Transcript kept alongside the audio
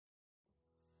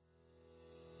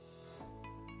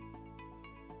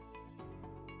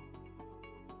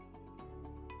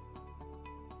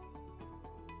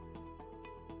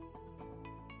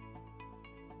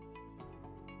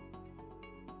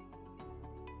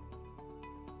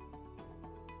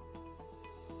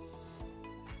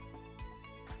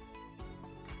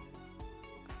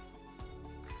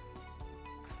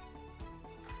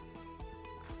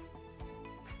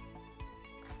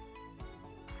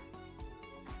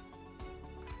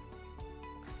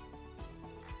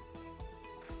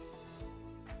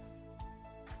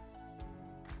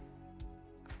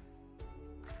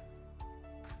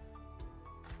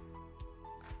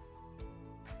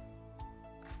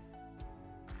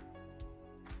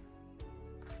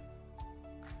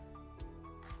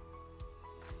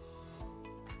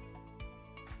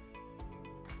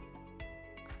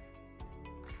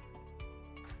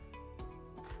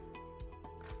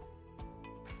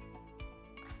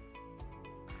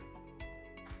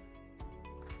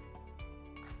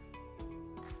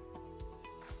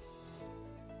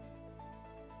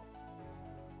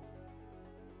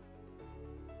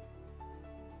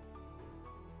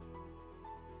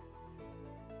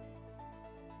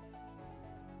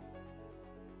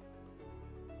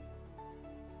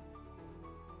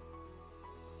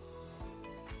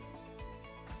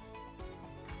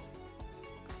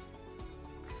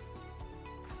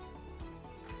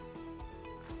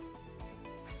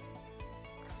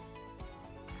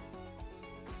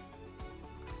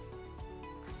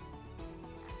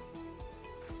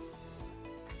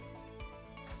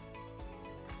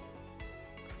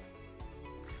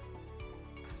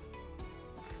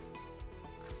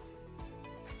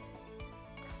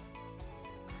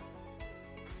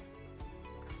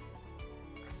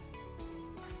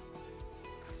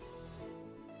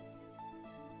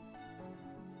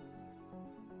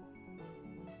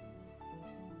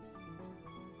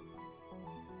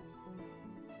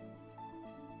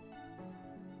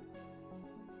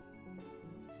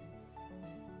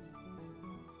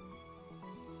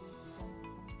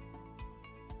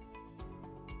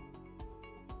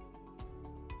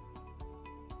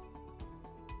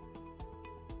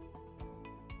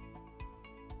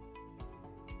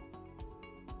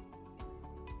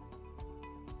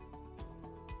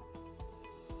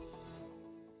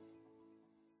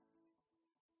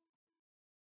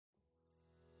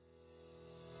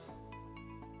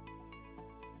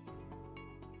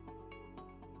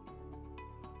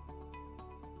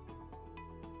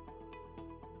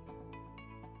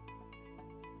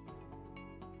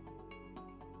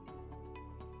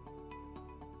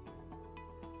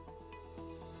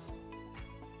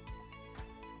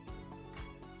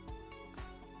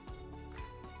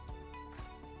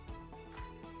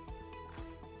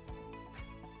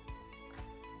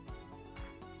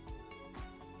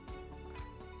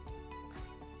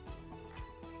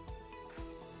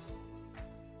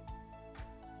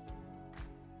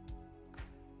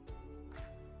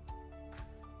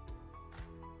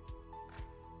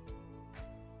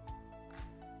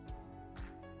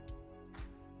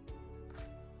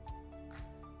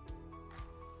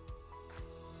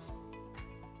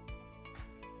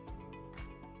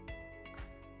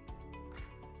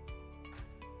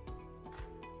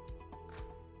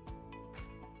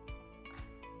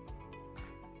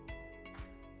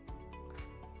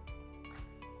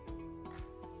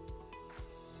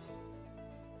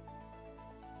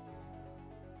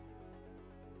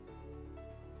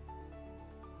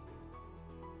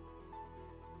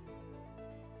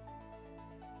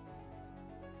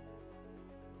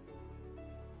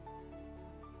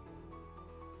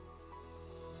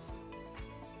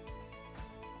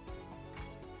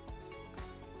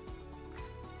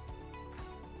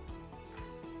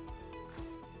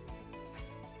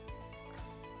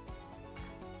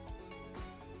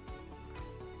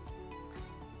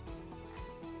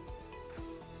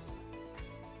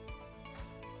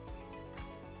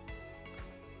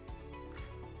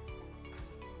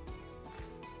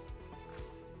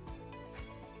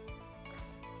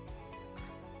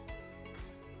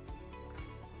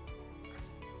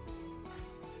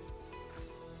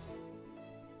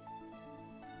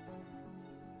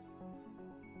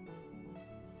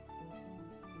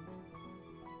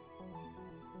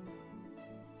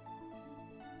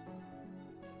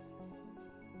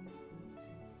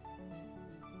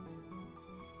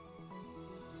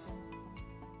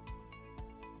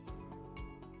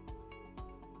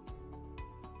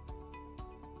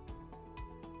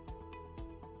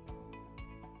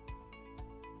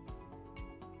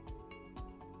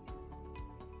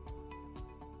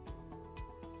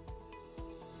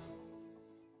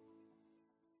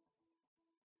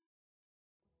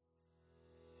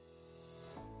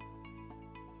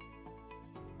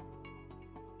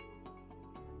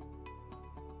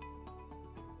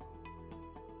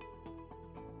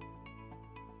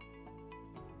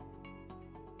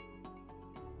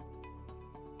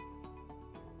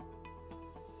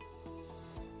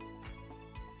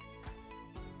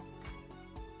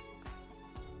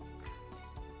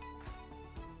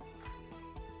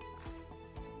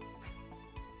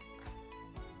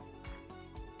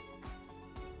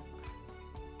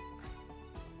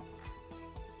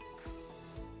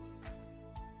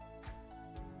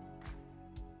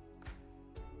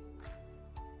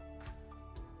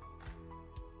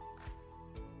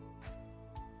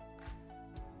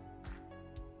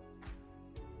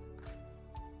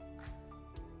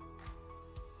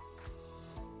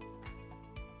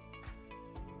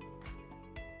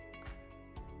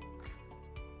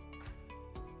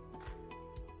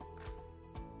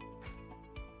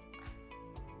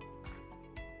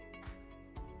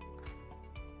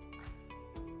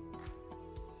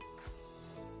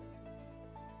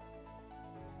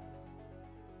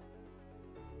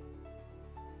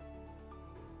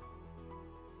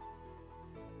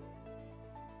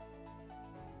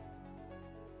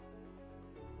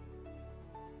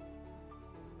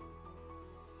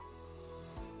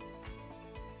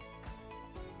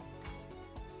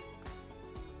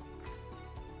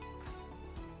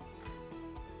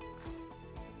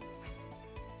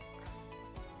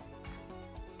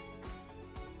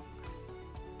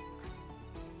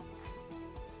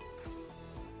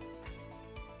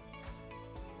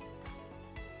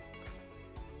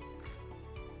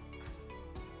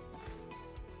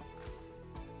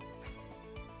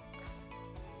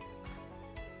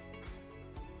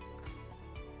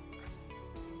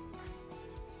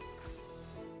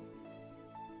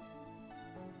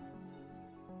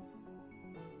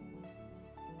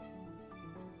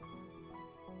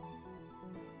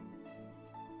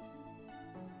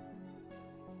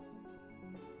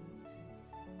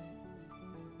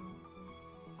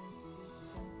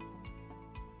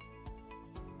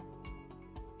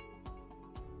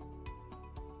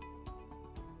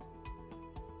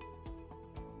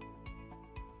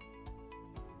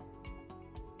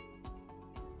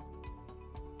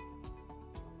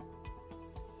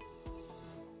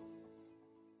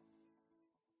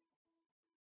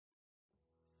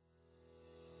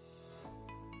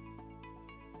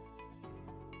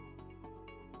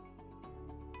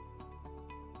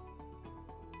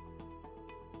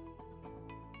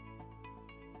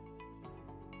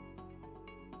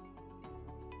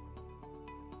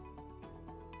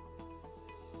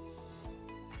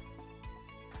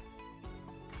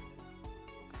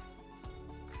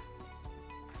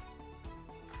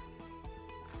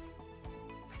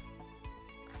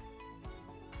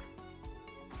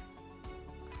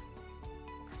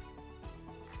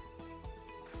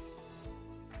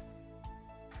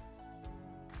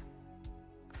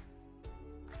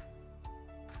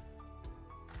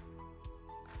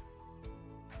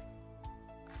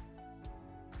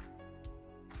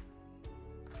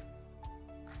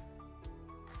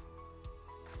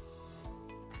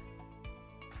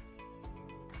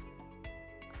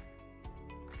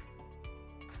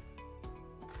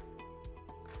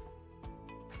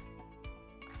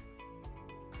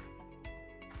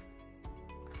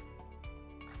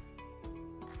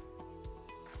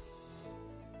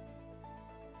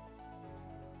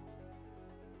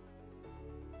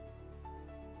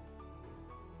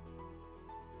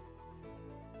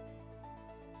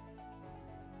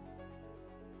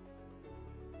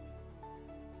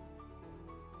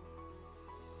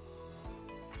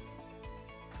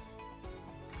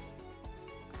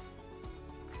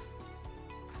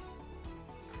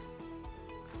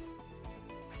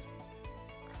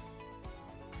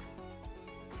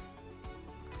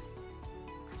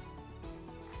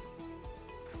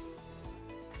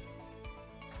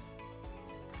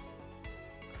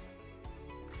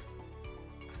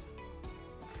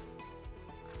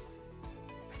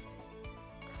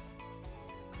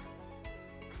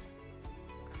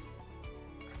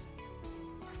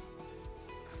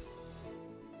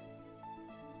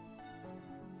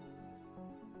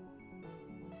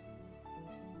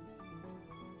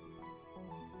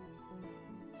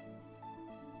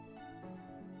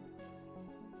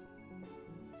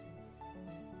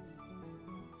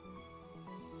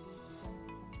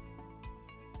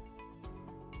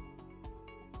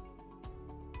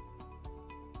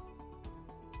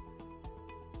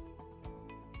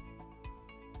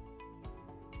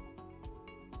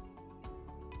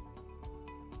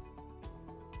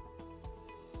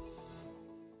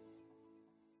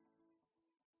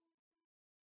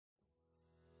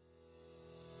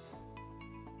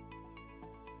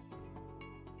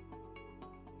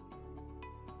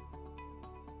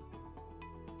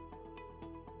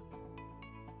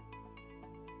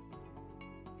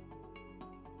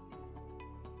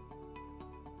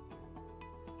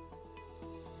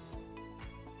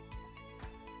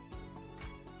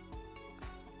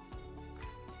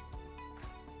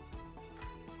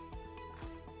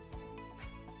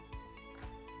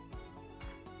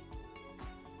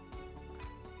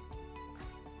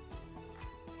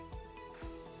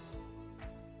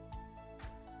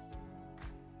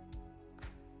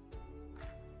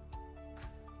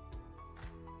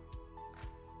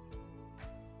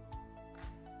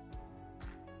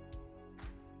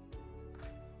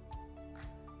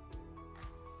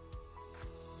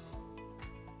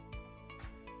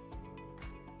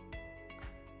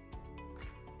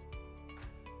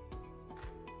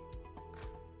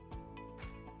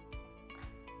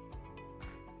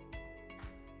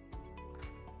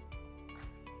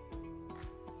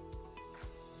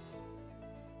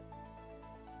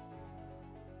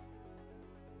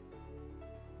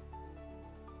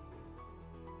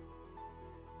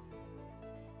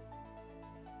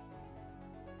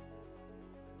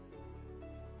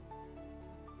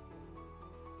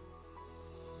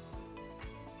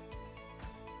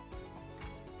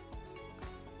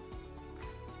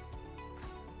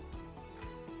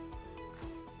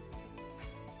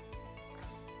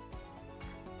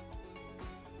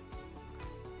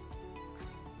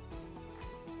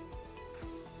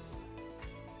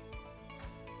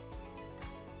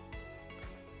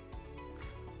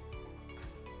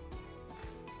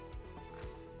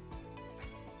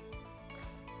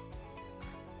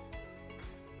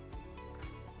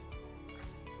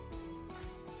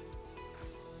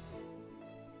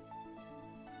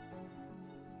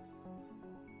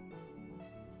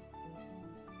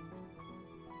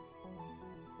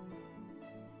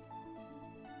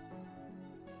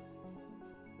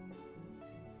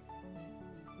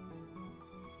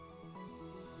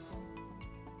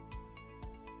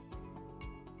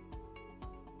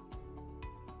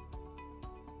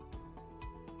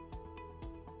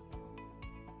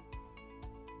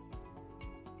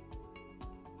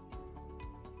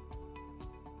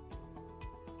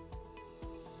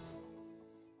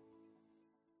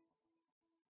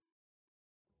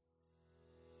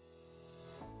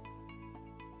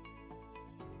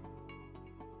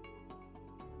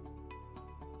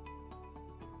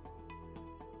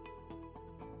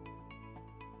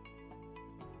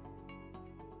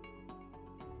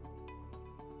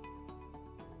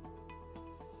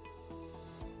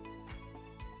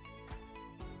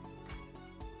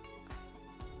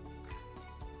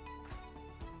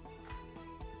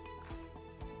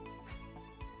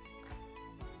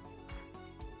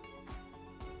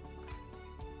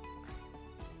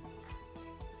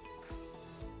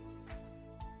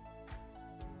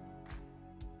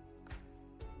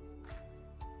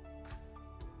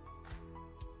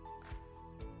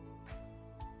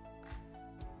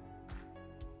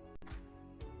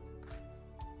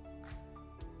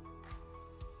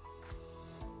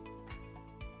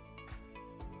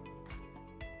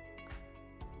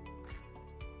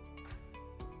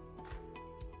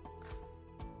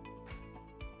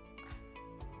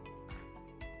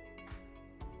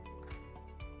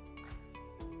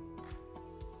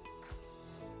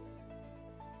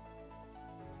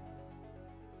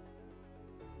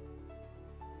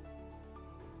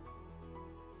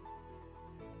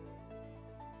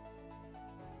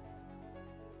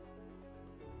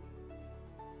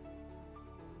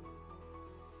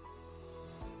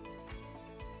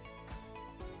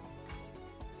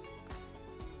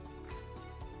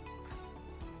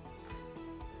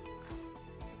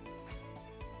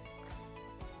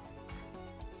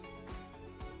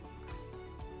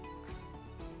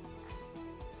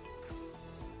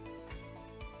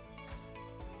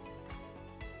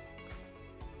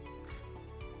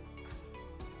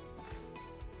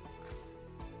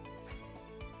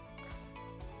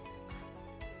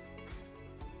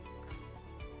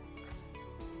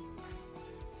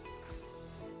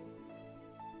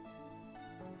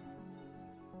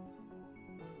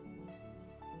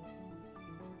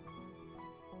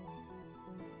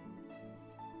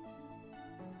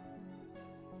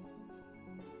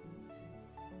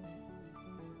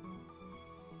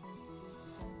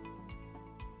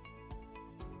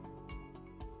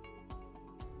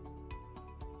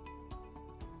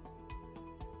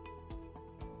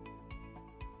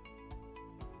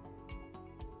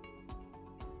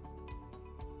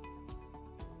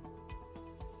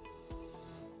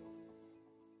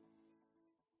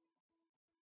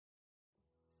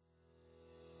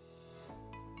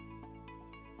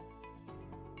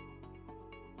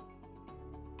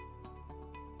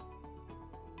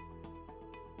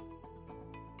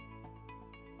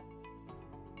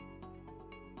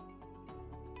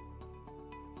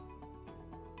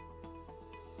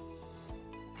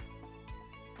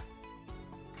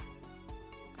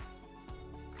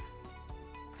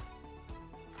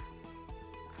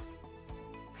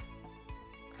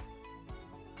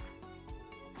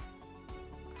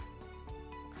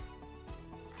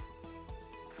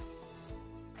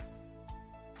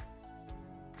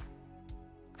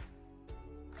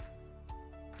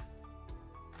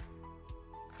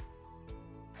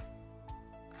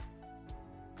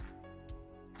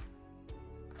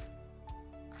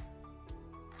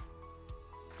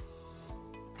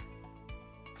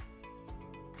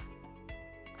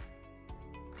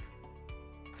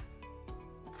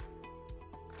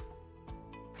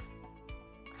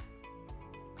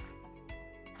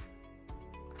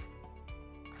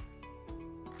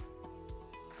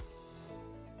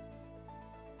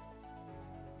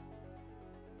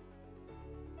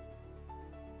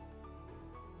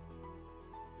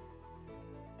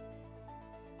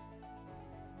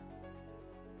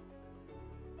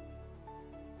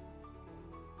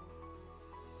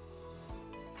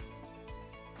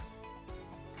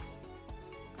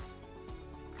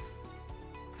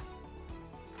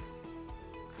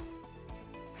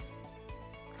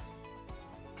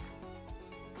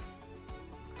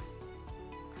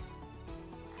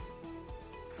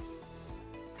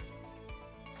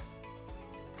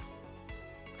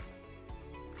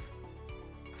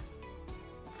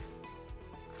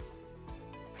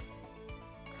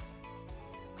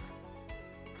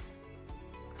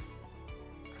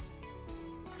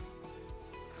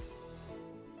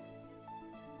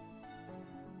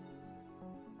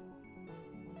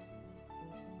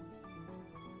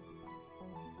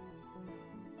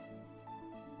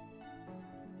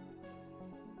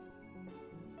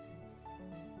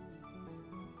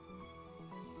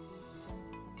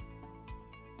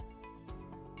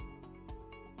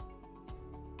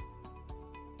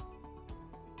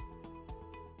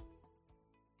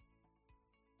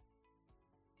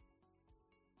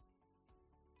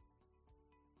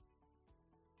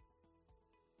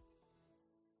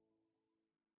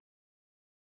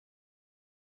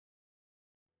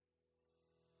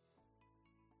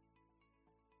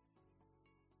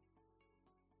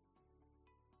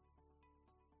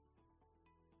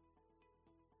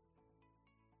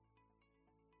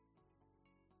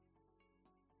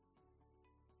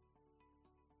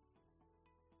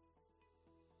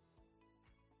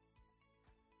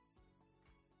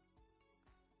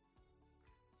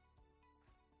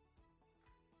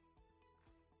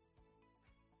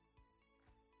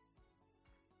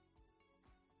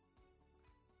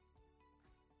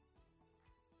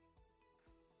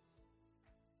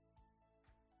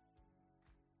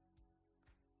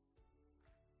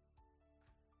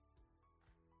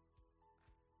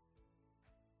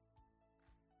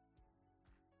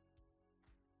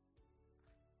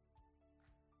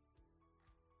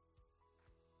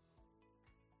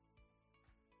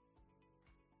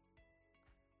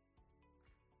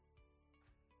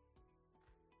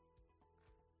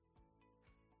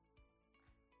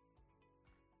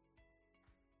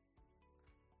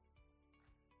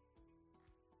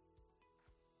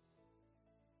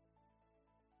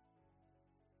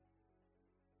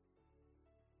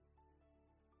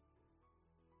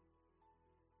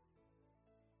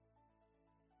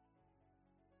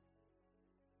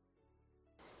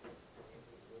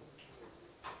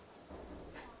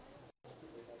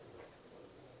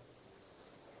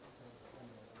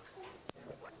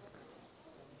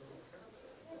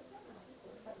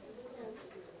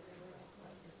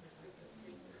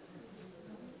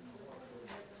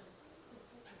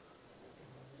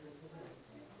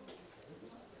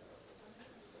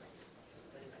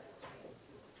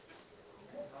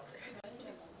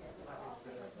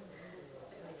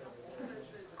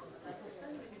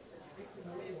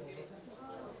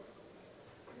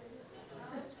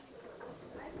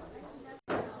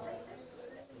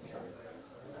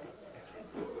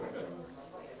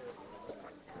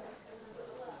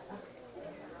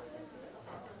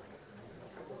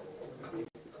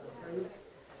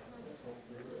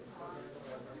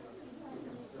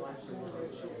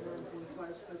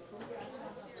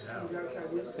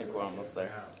us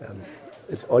there.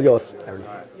 It's all yours, Aaron.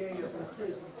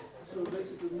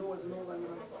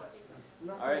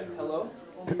 All right, hello.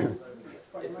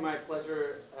 It's my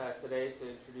pleasure today to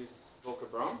introduce Volker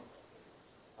Braun.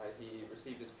 He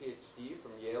received his PhD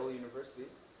from Yale University,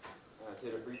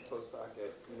 did a brief postdoc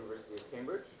at University of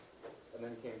Cambridge, and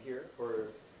then came here for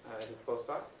his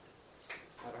postdoc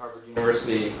at Harvard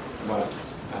University,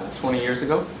 20 years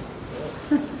ago.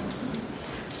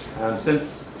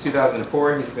 Since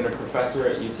 2004, he's been a professor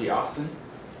at UT Austin,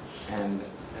 and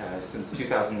since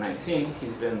 2019,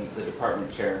 he's been the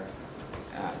department chair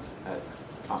at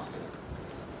Austin,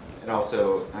 and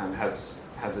also has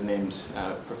a named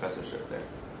professorship there.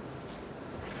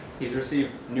 He's received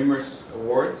numerous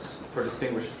awards for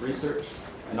distinguished research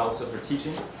and also for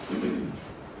teaching.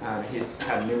 He's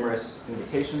had numerous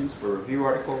invitations for review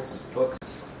articles, books,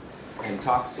 and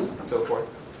talks, and so forth.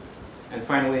 And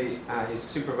finally, he's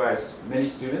supervised many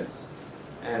students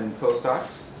and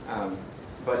postdocs,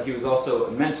 but he was also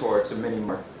a mentor to many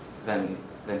more than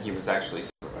he was actually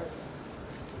supervising.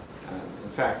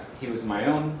 In fact, he was my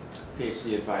own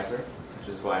PhD advisor, which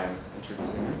is why I'm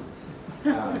introducing him.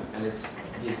 And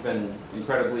he's been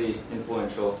incredibly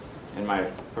influential in my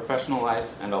professional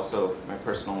life and also my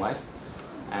personal life,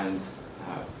 and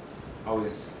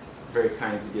always very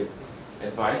kind to give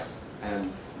advice.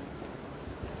 And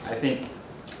I think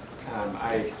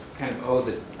I kind of owe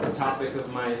the topic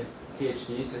of my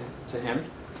PhD to him.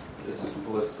 This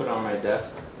was put on my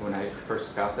desk when I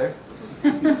first got there.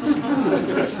 And,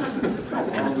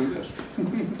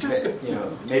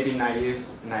 maybe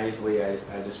naively, I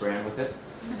just ran with it.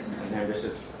 An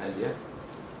ambitious idea.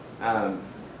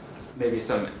 Maybe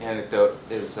some anecdote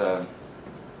is, so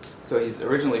he's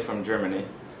originally from Germany,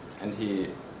 and he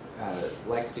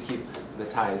likes to keep the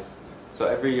ties. So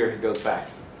every year he goes back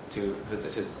to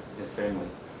visit his family.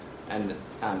 And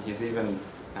he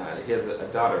has a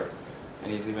daughter,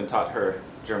 and he's even taught her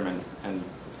German and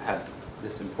had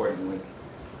this important link.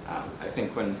 I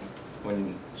think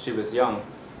when she was young,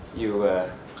 you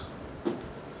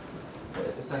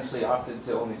essentially opted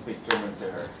to only speak German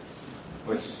to her,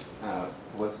 which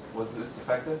was this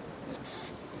effective?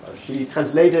 She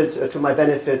translated to my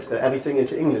benefit everything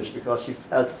into English because she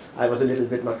felt I was a little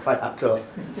bit not quite up to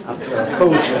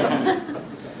code.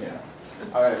 Yeah.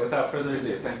 All right, without further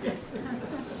ado, thank you.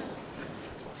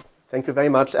 Thank you very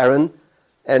much, Aaron.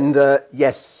 And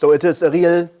yes, so it is a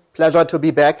real pleasure to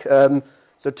be back.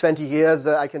 So 20 years,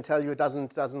 I can tell you, it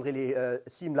doesn't really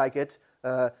seem like it.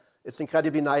 It's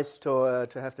incredibly nice to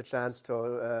have the chance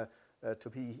to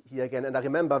be here again. And I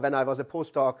remember when I was a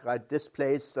postdoc, right, this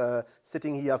place,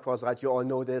 sitting here, of course, right, you all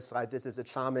know this, right, this is a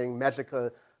charming, magical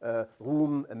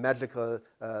room, a magical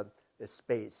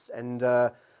space. And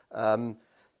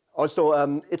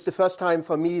also, it's the first time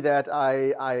for me that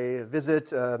I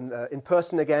visit in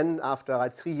person again after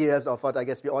 3 years of what I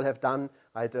guess we all have done,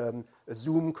 right,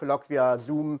 Zoom colloquia,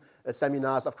 Zoom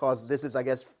seminars. Of course, this is, I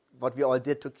guess, what we all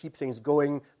did to keep things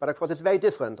going. But of course, it's very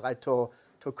different, right, to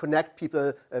connect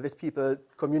people with people,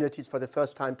 communities for the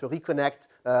first time, to reconnect.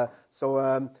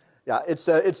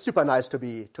 It's super nice to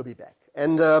be back.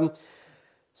 And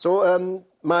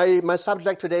my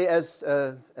subject today, as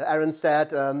Aaron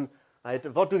said, right,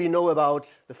 what do we know about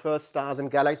the first stars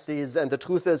and galaxies? And the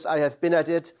truth is, I have been at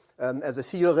it as a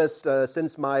theorist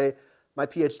since my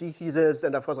PhD thesis,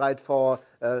 and of course, right, for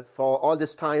all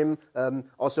this time,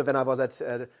 also when I was at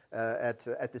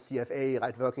the CfA,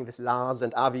 right, working with Lars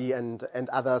and Avi and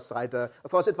others, right. Of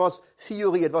course, it was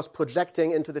theory. It was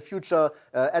projecting into the future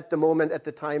at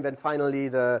the time when finally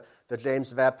the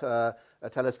James Webb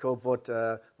telescope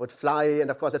would fly.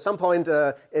 And of course, at some point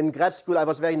in grad school, I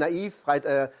was very naive,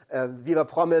 right? We were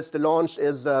promised the launch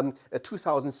is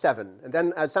 2007. And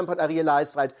then at some point I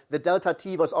realized, right, the delta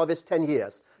T was always 10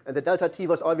 years. And the delta T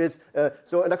was always, and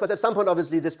of course, at some point,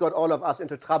 obviously, this got all of us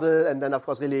into trouble. And then, of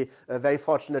course, really, very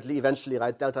fortunately, eventually,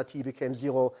 right, delta T became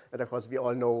 0. And of course, we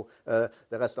all know the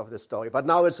rest of the story. But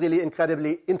now it's really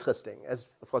incredibly interesting, as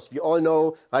of course, we all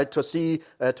know, right, to see,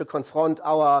 to confront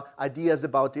our ideas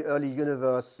about the early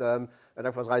universe. And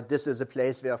of course, right, this is a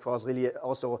place where, of course, really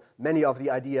also many of the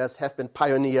ideas have been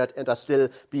pioneered and are still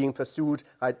being pursued,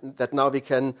 right, that now we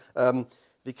can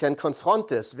confront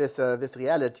this with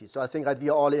reality. So I think that we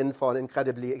are all in for an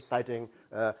incredibly exciting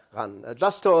run.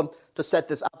 Just to set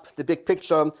this up, the big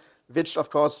picture, which of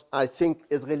course I think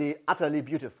is really utterly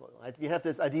beautiful. Right? We have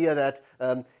this idea that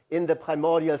in the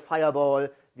primordial fireball,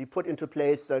 we put into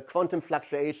place quantum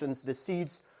fluctuations, the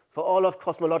seeds for all of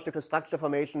cosmological structure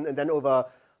formation, and then over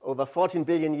 14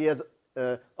 billion years,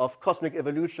 of cosmic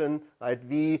evolution, right?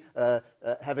 We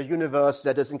have a universe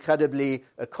that is incredibly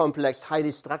complex,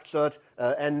 highly structured,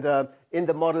 and in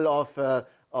the model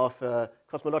of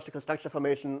cosmological structure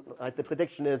formation, right, the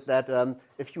prediction is that a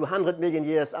few 100 million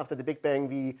years after the Big Bang,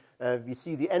 we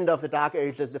see the end of the Dark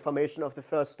Ages, the formation of the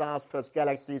first stars, first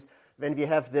galaxies, when we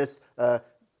have this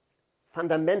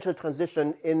fundamental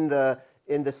transition in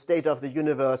the state of the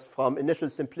universe from initial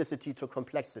simplicity to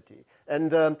complexity.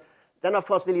 And then, of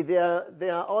course, really, there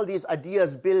are all these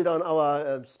ideas built on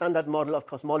our standard model of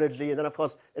cosmology. And then, of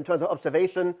course, in terms of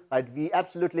observation, right, we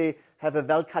absolutely have a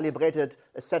well-calibrated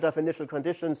set of initial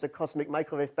conditions, the cosmic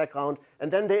microwave background.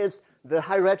 And then there is the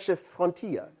high redshift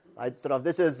frontier. Right? Sort of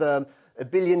this is a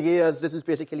billion years. This is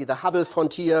basically the Hubble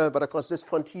frontier. But, of course, this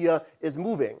frontier is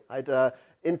moving, right,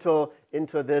 into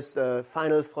this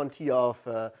final frontier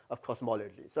of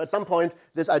cosmology. So at some point,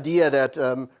 this idea that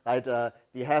right,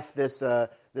 we have this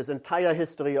entire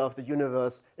history of the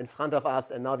universe in front of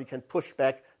us, and now we can push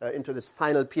back into this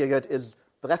final period is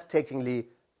breathtakingly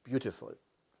beautiful.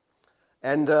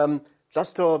 And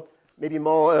just to maybe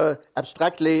more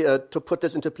abstractly to put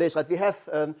this into place, right, we have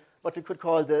what we could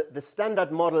call the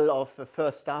standard model of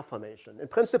first star formation. In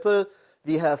principle,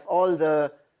 we have all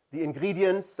the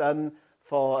ingredients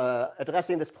for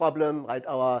addressing this problem, right?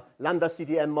 Our lambda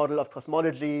CDM model of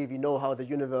cosmology, we know how the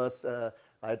universe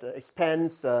right,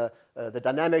 expands, the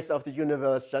dynamics of the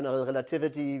universe, general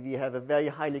relativity. We have a very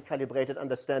highly calibrated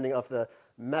understanding of the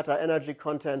matter-energy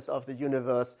contents of the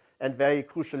universe, and very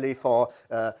crucially for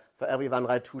everyone,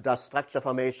 right, who does structure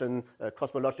formation,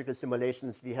 cosmological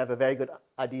simulations, we have a very good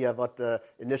idea what the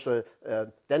initial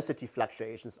density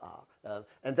fluctuations are.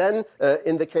 And then,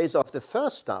 in the case of the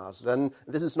first stars, then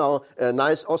this is now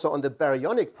nice also on the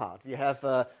baryonic part. We have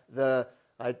the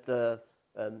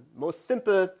most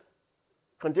simple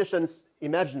conditions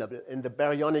imaginable in the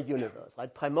baryonic universe,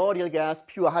 right? Primordial gas,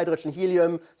 pure hydrogen,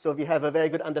 helium. So we have a very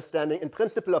good understanding, in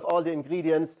principle, of all the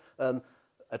ingredients,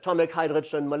 atomic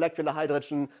hydrogen, molecular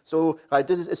hydrogen. So, right,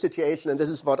 this is a situation, and this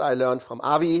is what I learned from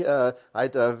Avi,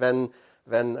 right, when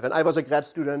I was a grad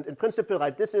student. In principle,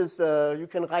 right, this is, you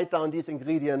can write down these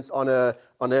ingredients on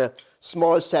a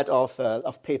small set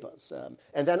of papers.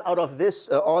 And then out of this,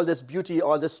 all this beauty,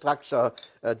 all this structure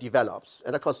develops.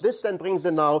 And of course, this then brings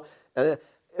in now a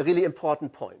really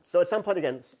important point. So at some point,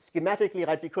 again, schematically,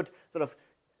 right, we could sort of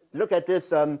look at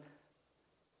this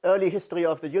early history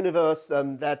of the universe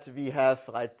that we have,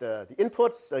 right, the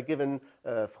inputs given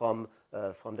from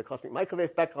the cosmic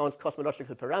microwave backgrounds,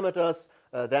 cosmological parameters.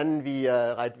 Then we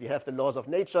have the laws of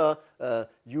nature,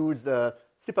 use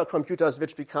supercomputers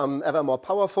which become ever more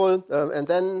powerful, and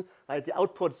then right, the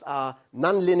outputs are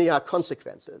nonlinear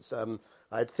consequences.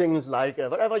 Right, things like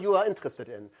whatever you are interested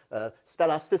in,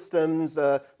 stellar systems,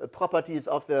 properties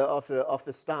of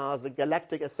the stars, the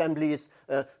galactic assemblies.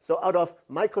 So out of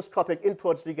microscopic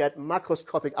inputs, we get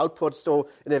macroscopic outputs. So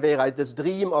in a way, right, this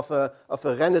dream of a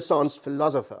Renaissance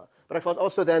philosopher. But of course,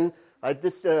 also then, right,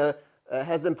 this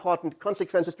has important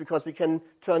consequences because we can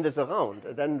turn this around.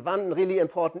 Then one really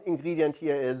important ingredient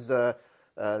here is the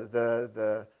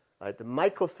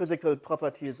microphysical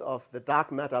properties of the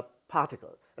dark matter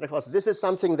particle. And of course, this is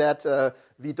something that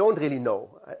we don't really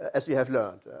know, as we have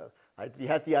learned. Right? We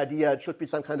had the idea it should be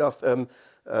some kind of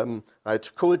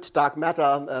right, cold dark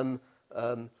matter,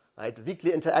 right,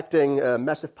 weakly interacting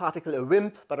massive particle, a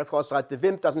WIMP. But of course, right, the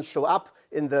WIMP doesn't show up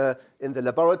in the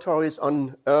laboratories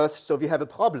on Earth, so we have a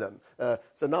problem.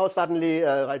 So now suddenly,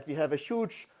 right, we have a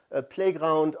huge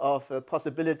playground of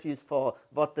possibilities for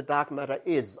what the dark matter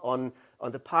is on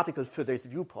the particle physics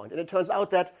viewpoint. And it turns out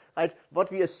that, right,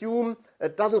 what we assume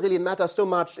doesn't really matter so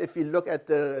much if we look at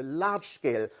the large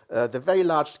scale, the very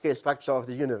large scale structure of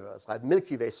the universe, right,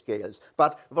 Milky Way scales.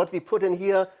 But what we put in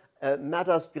here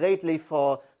matters greatly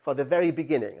for the very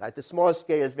beginning, right, the small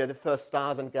scales where the first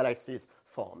stars and galaxies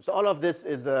form. So all of this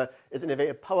is in a way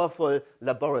a powerful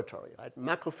laboratory, right,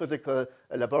 macrophysical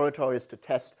laboratories to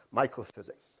test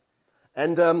microphysics.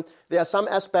 And there are some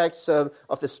aspects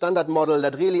of the standard model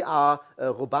that really are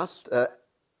robust.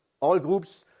 All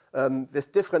groups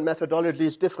with different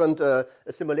methodologies, different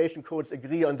simulation codes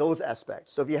agree on those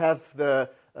aspects. So we have the,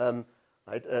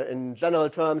 right, in general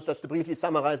terms, just to briefly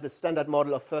summarize the standard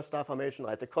model of first star formation,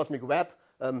 right, the cosmic web.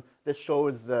 This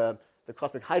shows the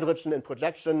cosmic hydrogen in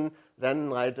projection. Then,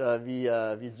 right,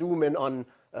 we zoom in on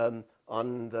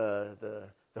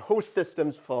the host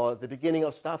systems for the beginning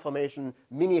of star formation,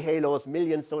 mini halos,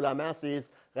 million solar masses,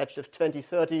 redshift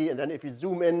 2030, and then if we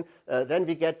zoom in, then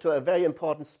we get to a very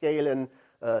important scale in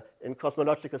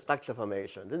cosmological structure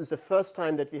formation. This is the first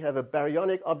time that we have a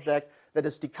baryonic object that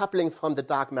is decoupling from the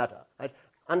dark matter. Right?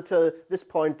 Until this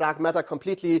point, dark matter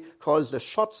completely calls the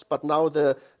shots, but now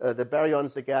the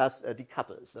baryons, the gas,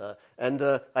 decouples. And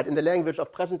in the language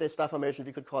of present-day star formation,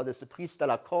 we could call this the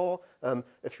pre-stellar core,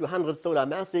 a few hundred solar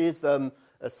masses,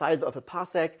 a size of a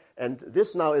parsec, and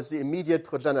this now is the immediate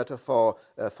progenitor for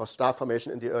star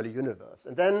formation in the early universe.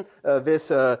 And then with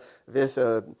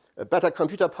better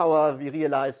computer power, we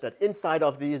realized that inside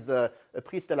of these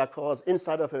pre-stellar cores,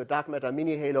 inside of a dark matter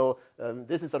mini-halo,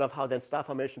 this is sort of how then star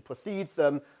formation proceeds.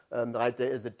 There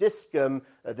is a disk.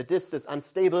 The disk is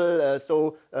unstable,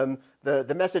 so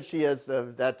the message here is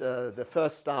that the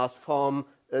first stars form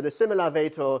in a similar way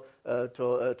to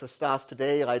stars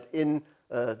today, right, in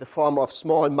the form of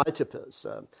small multiples.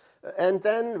 And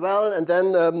then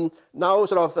now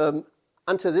sort of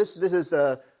until this is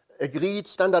agreed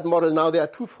standard model. Now there are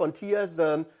two frontiers,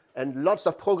 and lots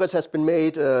of progress has been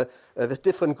made with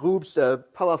different groups,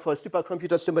 powerful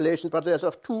supercomputer simulations, but there's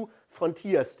sort of two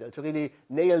frontiers still to really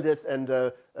nail this and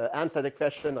answer the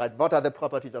question, right, what are the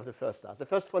properties of the first stars? The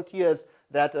first frontier is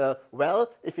that,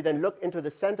 if you then look into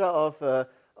the center of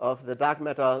the dark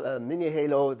matter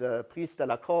mini-halo, the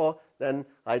pre-stellar core, then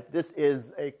this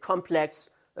is a complex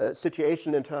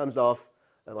situation in terms of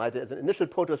there's an initial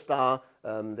protostar,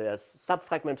 there's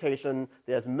subfragmentation,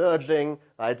 there's merging,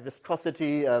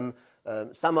 viscosity,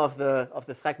 some of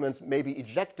the fragments may be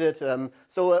ejected.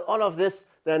 So all of this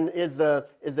then is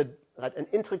an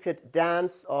intricate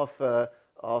dance of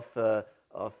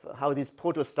how these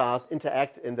protostars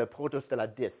interact in the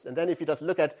protostellar disk. And then if you just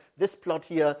look at this plot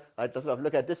here, just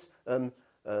look at this,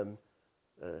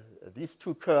 these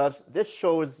two curves, this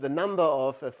shows the number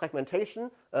of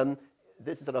fragmentation.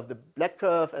 This is sort of the black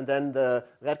curve, and then the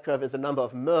red curve is the number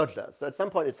of mergers. So at some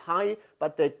point it's high,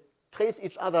 but they trace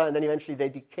each other, and then eventually they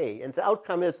decay. And the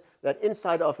outcome is that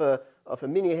inside of a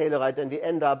mini-halo, then we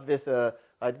end up with a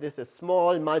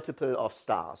small multiple of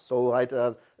stars, so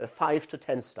 5 to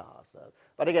 10 stars.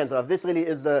 But again, sort of this really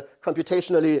is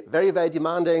computationally very, very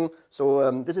demanding.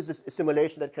 So this is a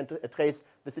simulation that can trace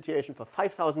the situation for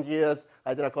 5,000 years.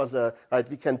 Then, of course,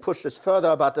 we can push this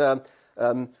further, but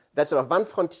that's sort of one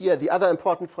frontier. The other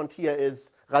important frontier is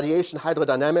radiation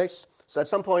hydrodynamics. So at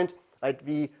some point,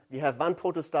 we have one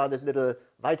protostar, this little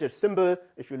whitish symbol.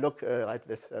 If you look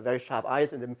with very sharp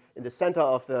eyes in the center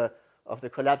of the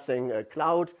collapsing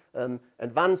cloud, and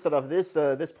once sort of this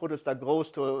protostar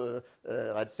grows to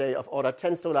I'd say of order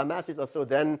 10 solar masses or so,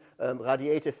 then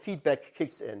radiative feedback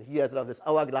kicks in. Here sort of this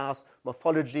hourglass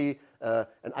morphology,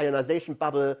 an ionization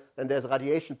bubble, and there's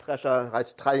radiation pressure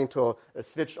trying to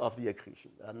switch off the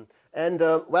accretion.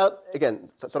 Again,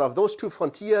 sort of those two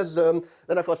frontiers. Then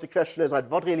of course the question is,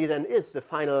 what really then is the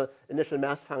final initial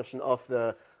mass function of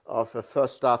the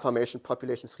first star formation,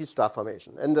 population 3 star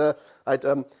formation? And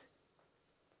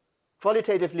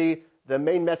qualitatively, the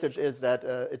main message is that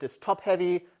it is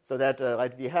top-heavy, so that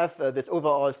we have this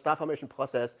overall star formation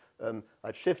process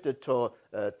shifted to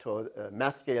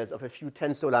mass scales of a few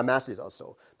 10 solar masses or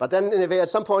so. But then, in a way, at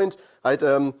some point,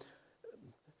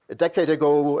 a decade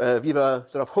ago, we were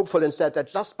sort of hopeful instead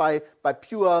that just by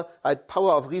pure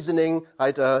power of reasoning,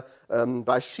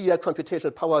 by sheer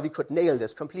computational power, we could nail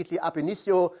this completely ab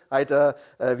initio.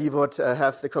 We would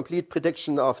have the complete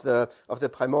prediction of the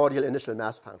primordial initial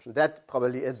mass function. That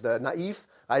probably is naive.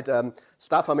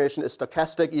 Star formation is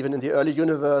stochastic even in the early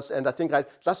universe, and I think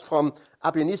just from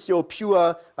ab initio,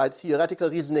 pure theoretical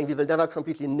reasoning, we will never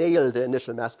completely nail the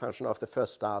initial mass function of the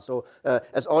first star. So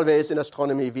as always in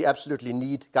astronomy, we absolutely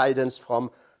need guidance from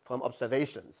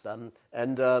observations.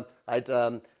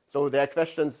 So there are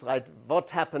questions, what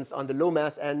happens on the low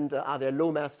mass end? Are there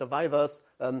low mass survivors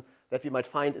that we might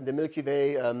find in the Milky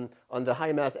Way? On the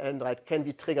high mass end, can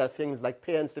we trigger things like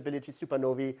pair instability,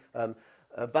 supernovae?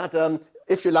 But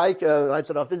if you like,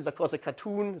 sort of, this is of course a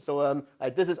cartoon. So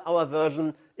this is our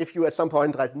version. If you at some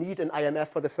point need an IMF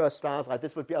for the first stars,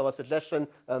 this would be our suggestion.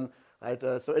 So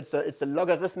it's a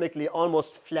logarithmically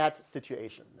almost flat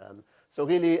situation. So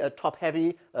really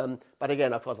top-heavy. But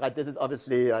again, of course, this is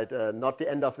obviously not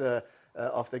the end of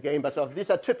the game. But so these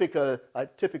are typical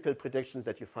predictions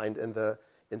that you find in the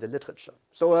literature.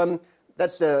 So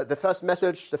that's the first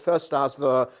message. The first stars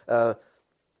were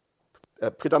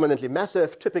predominantly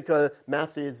massive, typical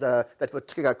masses that would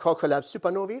trigger core collapse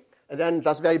supernovae. And then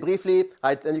just very briefly,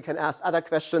 then you can ask other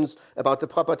questions about the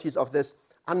properties of this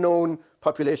unknown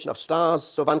population of stars.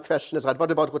 So one question is, what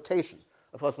about rotation?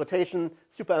 Of course, rotation,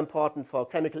 super important for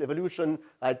chemical evolution,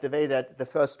 the way that the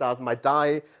first stars might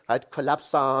die,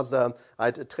 collapsars,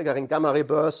 triggering gamma ray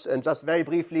bursts. And just very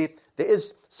briefly, there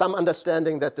is some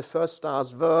understanding that the first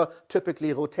stars were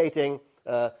typically rotating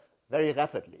very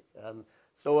rapidly.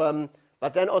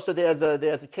 But then also there's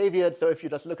a caveat. So if you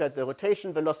just look at the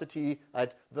rotation velocity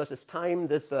versus time,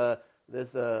 this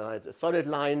solid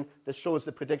line, this shows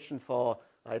the prediction for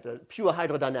pure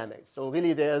hydrodynamics. So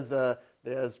really there's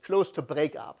close to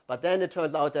breakup. But then it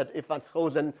turns out that if one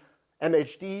throws in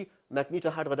MHD,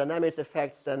 magnetohydrodynamics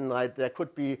effects, then there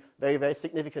could be very, very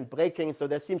significant breaking. So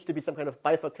there seems to be some kind of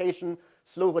bifurcation,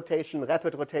 slow rotation,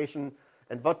 rapid rotation.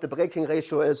 And what the breaking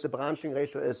ratio is, the branching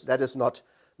ratio is, that is not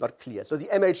clear. So the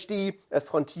MHD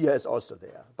frontier is also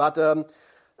there. But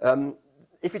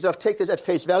if you sort of take this at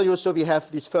face value, so we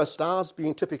have these first stars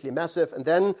being typically massive, and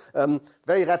then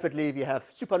very rapidly we have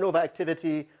supernova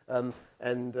activity, and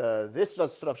this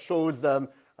just sort of shows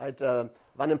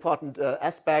one important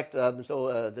aspect.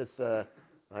 This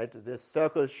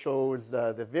circle shows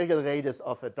the virial radius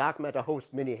of a dark matter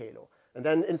host mini-halo. And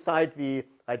then inside we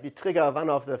trigger one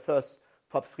of the first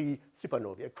POP3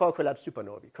 supernovae, a core collapse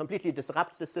supernovae. Completely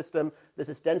disrupts the system. This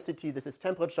is density, this is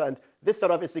temperature, and this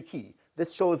sort of is the key.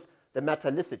 This shows the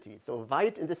metallicity. So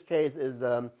white in this case is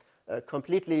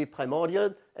completely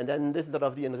primordial, and then this is sort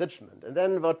of the enrichment. And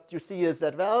then what you see is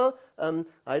that,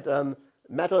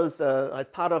 metals,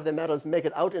 part of the metals make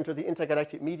it out into the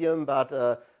intergalactic medium, but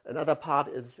another part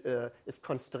is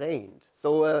constrained.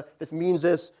 So this means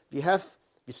is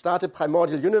we start a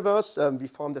primordial universe, we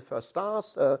form the first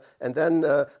stars, and then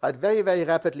very, very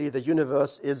rapidly the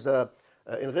universe is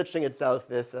enriching itself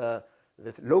with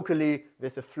locally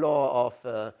with the floor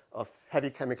of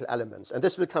heavy chemical elements. And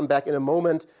this will come back in a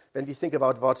moment when we think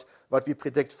about what we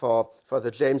predict for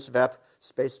the James Webb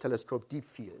Space Telescope deep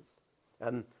fields.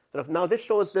 Now this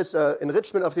shows this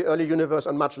enrichment of the early universe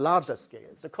on much larger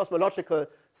scales, the cosmological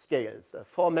scales,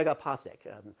 4 megaparsec.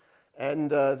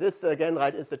 And this, again,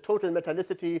 is the total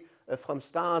metallicity from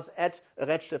stars at a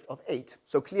redshift of 8.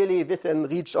 So clearly within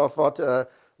reach of what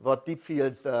deep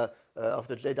fields of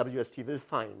the JWST will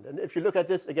find. And if you look at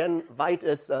this, again, white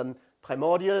is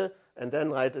primordial, and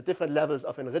then different levels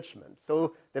of enrichment.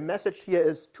 So the message here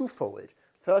is twofold.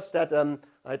 First, that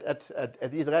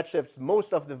at these redshifts,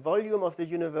 most of the volume of the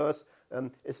universe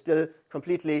is still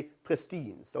completely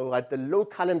pristine. So the low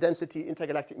column density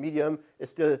intergalactic medium is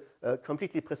still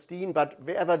completely pristine, but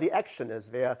wherever the action is,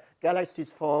 where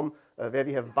galaxies form, where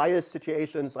we have bias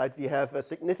situations, we have a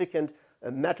significant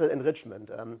metal enrichment.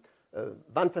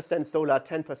 1% solar,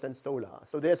 10% solar.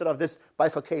 So there's sort of this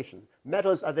bifurcation.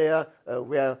 Metals are there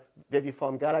where we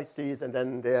form galaxies, and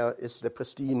then there is the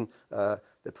pristine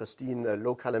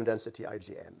low column density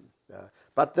IgM.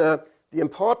 But the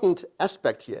important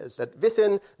aspect here is that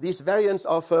within these variants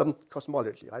of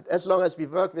cosmology, as long as we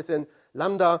work within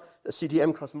lambda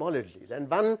CDM cosmology, then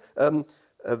one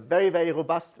very, very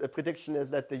robust prediction is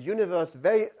that the universe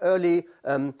very early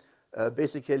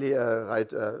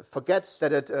forgets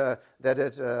that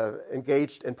it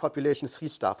engaged in population 3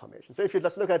 star formation. So if you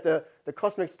just look at the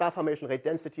cosmic star formation rate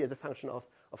density as a function of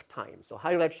time, so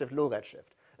high redshift, low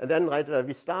redshift. And then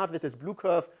we start with this blue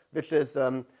curve, which is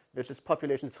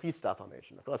population 3 star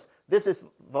formation. Of course, this is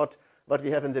what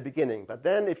we have in the beginning. But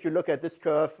then if you look at this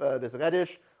curve, this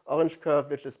reddish orange curve,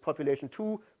 which is population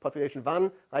 2, population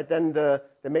 1, then the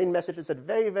main message is that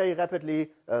very, very rapidly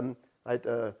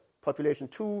population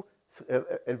 2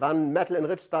 and 1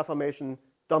 metal-enriched star formation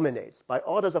dominates by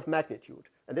orders of magnitude.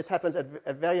 And this happens at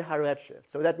a very high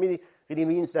redshift. So that really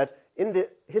means that in the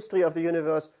history of the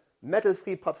universe,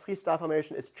 metal-free POP3 star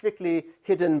formation is quickly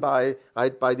hidden by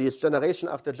these generation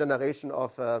after generation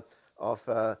of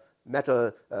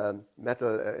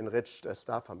metal-enriched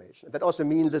star formation. That also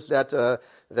means is that the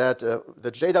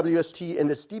JWST in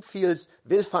its deep fields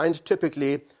will find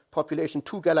typically population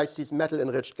 2 galaxies,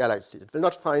 metal-enriched galaxies. It will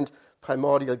not find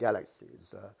primordial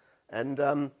galaxies.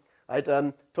 To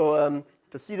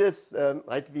see this,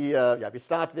 we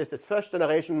start with this first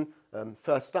generation,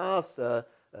 first stars,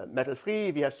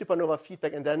 metal-free. We have supernova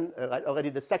feedback, and then already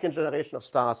the second generation of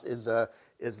stars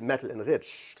is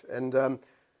metal-enriched. And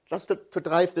just to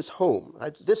drive this home,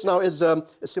 this now is a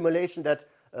simulation that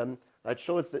it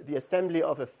shows the assembly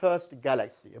of a first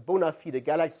galaxy, a bona fide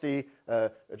galaxy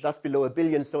just below 1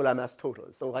 billion solar mass total.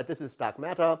 So this is dark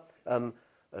matter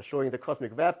showing the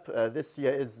cosmic web. This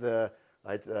here is the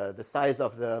size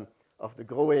of the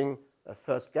growing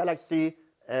first galaxy.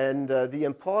 And the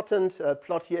important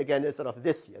plot here again is sort of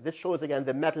this here. This shows again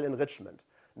the metal enrichment.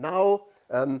 Now,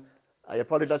 I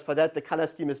apologize for that. The color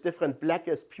scheme is different. Black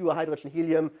is pure hydrogen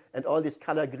helium, and all this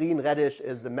color green reddish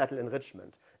is the metal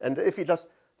enrichment. And if you just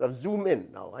zoom in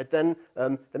now, then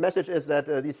the message is that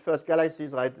these first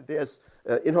galaxies, there's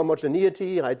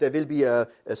inhomogeneity, there will be a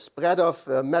spread of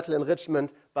metal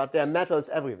enrichment, but there are metals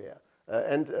everywhere.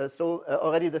 So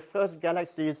already the first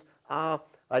galaxies are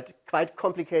right, quite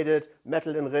complicated,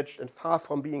 metal-enriched, and far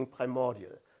from being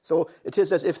primordial. So it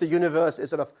is as if the universe is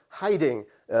sort of hiding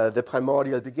the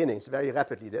primordial beginnings very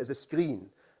rapidly. There is a screen.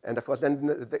 And of course, then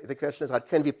the question is, right,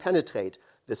 can we penetrate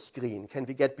the screen? Can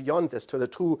we get beyond this to the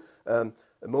true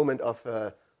moment of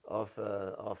the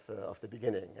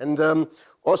beginning? And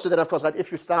also then, of course, right,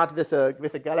 if you start with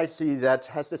a galaxy that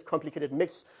has this complicated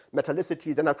mixed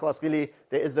metallicity, then of course, really,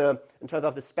 there is in terms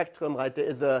of the spectrum, right, there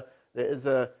is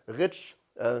a rich,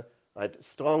 right,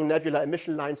 strong nebular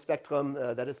emission line spectrum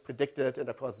that is predicted, and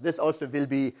of course, this also will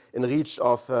be in reach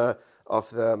of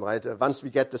right, once we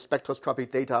get the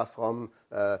spectroscopic data from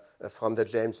the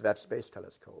James Webb Space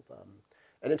Telescope.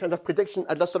 And in terms of prediction,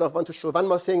 I just sort of want to show one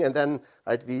more thing, and then,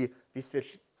 right, we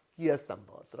switch gears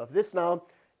somewhat. Sort of this now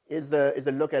is a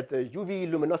look at the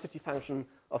UV luminosity function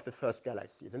of the first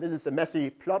galaxies. And this is a messy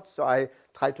plot, so I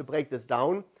tried to break this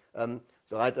down. So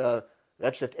right,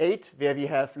 redshift 8, where we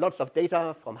have lots of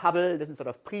data from Hubble. This is sort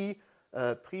of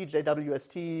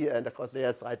pre-JWST, and of course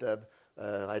there's right,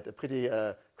 a pretty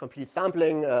complete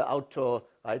sampling out to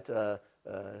right, to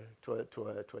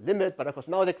a limit. But of course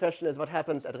now the question is what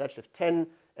happens at redshift 10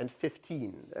 and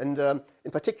 15. And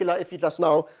in particular, if we just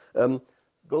now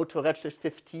go to redshift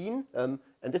 15, and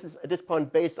this is at this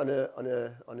point based on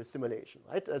a simulation,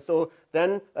 right? So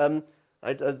then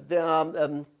right, there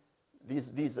are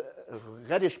these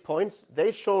reddish points.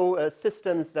 They show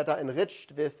systems that are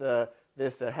enriched with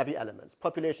heavy elements,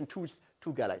 population two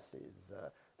galaxies,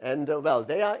 and well,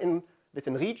 they are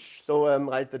within reach. So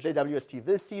right, the JWST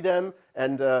will see them,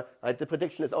 and right, the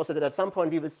prediction is also that at some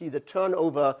point we will see the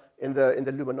turnover in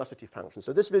the luminosity function.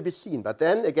 So this will be seen. But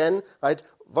then again, right,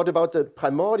 what about the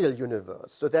primordial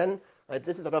universe? So then, right,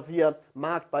 this is sort of here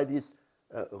marked by these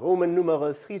Roman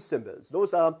numeral 3 symbols.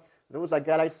 Those are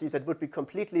galaxies that would be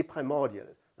completely primordial,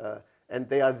 and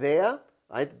they are there,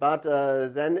 right? But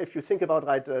then, if you think about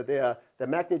right, their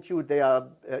magnitude, they are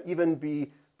even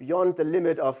beyond the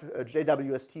limit of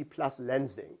JWST plus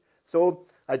lensing. So,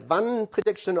 right, one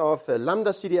prediction of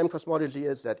lambda CDM cosmology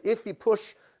is that if we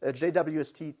push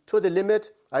JWST to the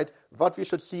limit, right, what we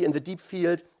should see in the deep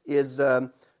field is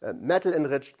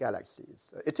metal-enriched galaxies.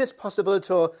 It is possible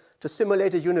to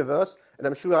simulate a universe, and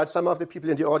I'm sure that some of the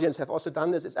people in the audience have also done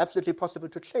this. It's absolutely possible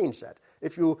to change that.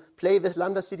 If you play with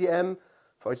lambda CDM,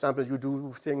 for example, you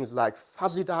do things like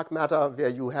fuzzy dark matter, where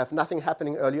you have nothing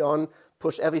happening early on,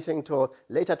 push everything to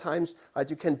later times, right,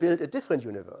 you can build a different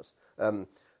universe.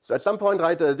 So at some point,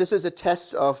 right, this is a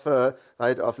test of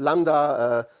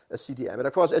lambda CDM. And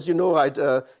of course, as you know, right,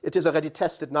 it is already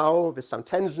tested now with some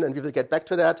tension, and we will get back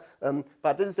to that.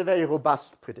 But this is a very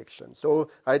robust prediction. So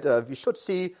right, we should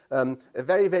see a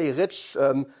very, very rich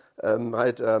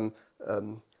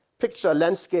picture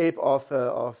landscape of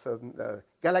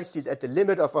galaxies at the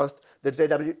limit of what the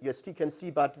JWST can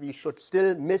see, but we should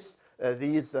still miss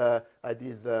these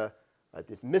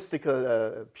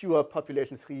mystical, pure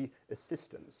population-free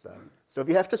systems. So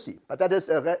we have to see. But that is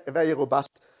a very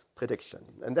robust prediction.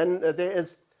 And then there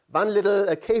is one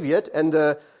little caveat, and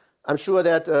I'm sure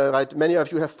that right, many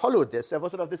of you have followed this. There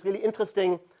was sort of this really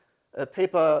interesting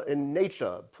paper in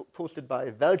Nature posted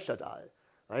by Welch et al.,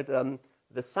 right?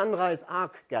 The Sunrise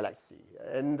Arc galaxy.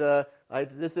 And right,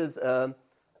 this is a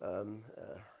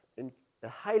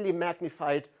highly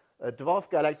magnified dwarf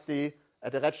galaxy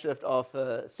at a redshift of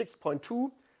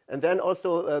 6.2, and then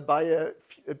also by a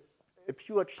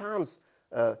pure chance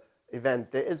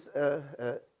event. There is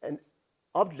an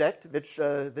object which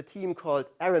the team called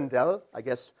Arundel, I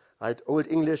guess, right, Old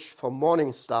English for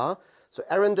morning star. So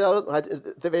Arundel, right,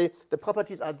 the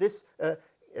properties are this,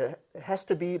 has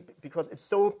to be, because it's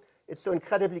so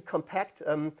incredibly compact,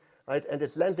 right, and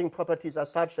its lensing properties are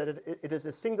such that it is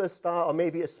a single star or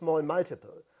maybe a small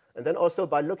multiple. And then also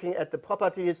by looking at the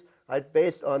properties, right,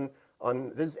 based on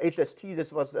this HST,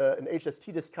 this was an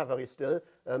HST discovery still,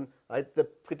 right, the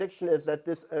prediction is that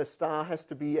this star has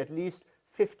to be at least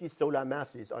 50 solar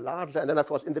masses or larger. And then, of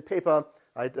course, in the paper,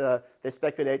 right, they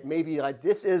speculate maybe, right,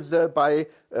 this is by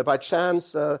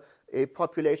chance a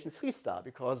population 3 star,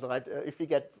 because right, if we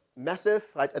get massive,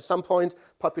 right, at some point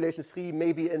population 3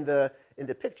 may be in the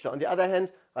picture. On the other hand,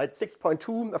 right,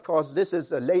 6.2, of course, this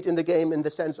is late in the game in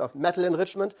the sense of metal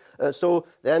enrichment. So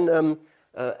then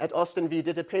at Austin we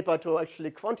did a paper to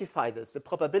actually quantify this, the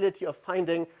probability of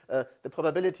finding the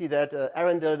probability that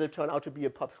Arundel will turn out to be a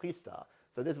POP3 star.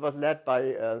 So this was led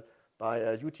by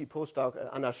UT postdoc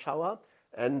Anna Schauer.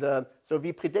 And so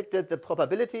we predicted the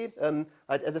probability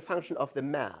right, as a function of the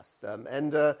mass.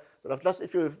 And sort of just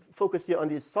if you focus here on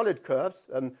these solid curves,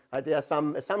 right, there are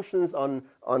some assumptions on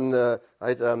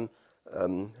right,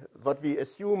 what we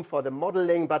assume for the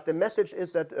modeling, but the message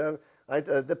is that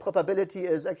the probability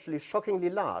is actually shockingly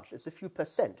large. It's a few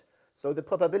percent. So the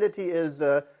probability is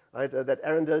that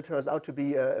Arundel turns out to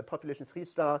be a population 3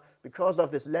 star because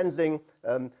of this lensing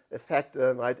effect,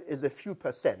 is a few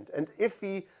percent. And if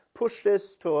we push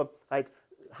this to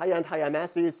higher and higher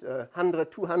masses,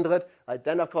 100, 200,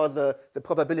 then of course the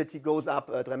probability goes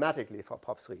up dramatically for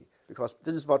POP3, because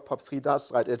this is what POP3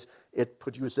 does, it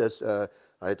produces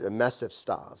massive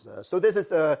stars. So this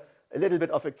is a little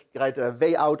bit of a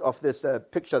way out of this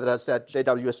picture that I said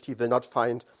JWST will not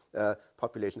find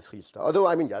population 3 star. Although,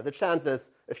 I mean, yeah, the chance is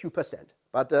a few percent.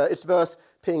 But it's worth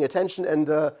paying attention. And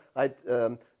the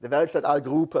Welch et al.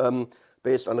 Group,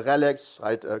 based on RELEX,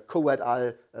 Co et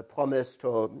al. Promised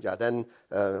to then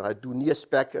do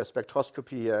near-spec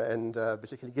spectroscopy and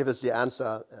basically give us the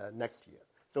answer next year.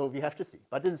 So we have to see.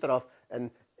 But this is sort of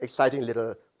an exciting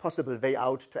little possible way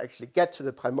out to actually get to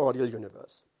the primordial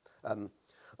universe.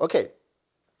 Okay,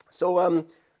 so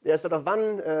there's sort of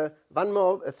one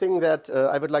more thing that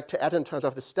I would like to add in terms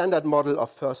of the standard model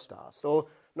of first stars. So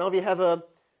now we have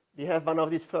one of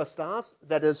these first stars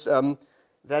that is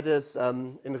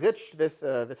enriched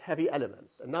with heavy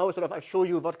elements. And now sort of I show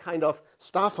you what kind of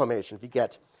star formation we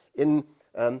get in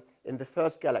the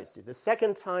first galaxy, the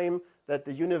second time that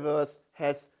the universe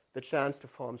has the chance to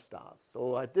form stars.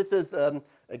 So this is a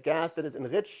gas that is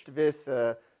enriched with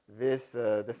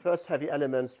the first heavy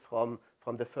elements from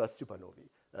the first supernovae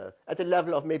at a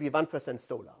level of maybe 1%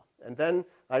 solar. And then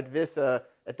with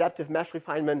adaptive mesh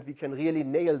refinement, we can really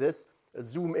nail this,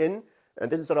 zoom in, and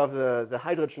this is sort of the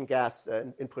hydrogen gas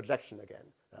in projection again.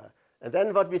 And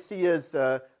then what we see is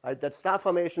that star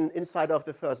formation inside of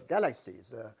the first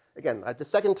galaxies. Again, the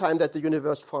second time that the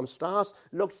universe forms stars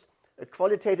looks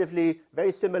qualitatively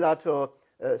very similar to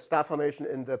star formation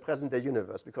in the present-day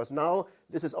universe, because now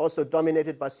this is also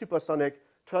dominated by supersonic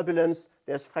turbulence.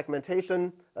 There's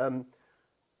fragmentation.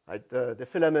 The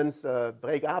filaments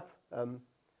break up, and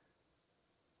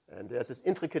there's this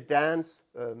intricate dance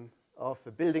of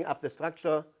building up the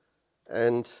structure.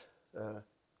 And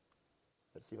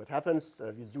let's see what happens.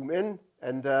 We zoom in,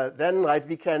 and then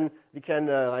we can with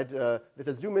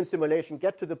a zoom-in simulation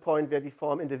get to the point where we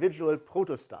form individual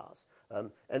protostars,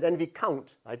 and then we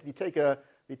count. We take a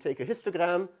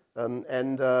histogram, and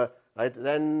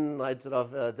then sort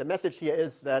of the message here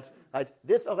is that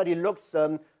this already looks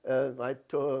to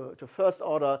first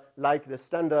order like the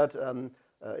standard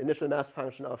initial mass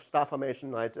function of star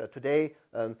formation today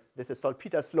with the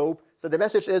salpeter slope. So the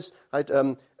message is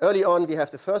early on we have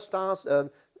the first stars,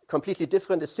 completely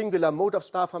different, a singular mode of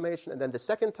star formation, and then the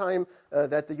second time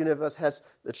that the universe has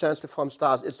the chance to form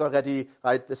stars, it's already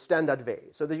the standard way.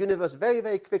 So the universe very,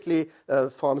 very quickly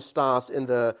forms stars in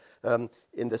the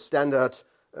standard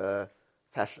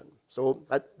fashion. So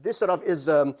this sort of is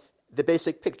the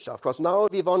basic picture. Of course, now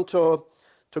we want to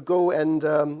go and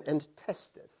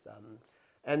test this.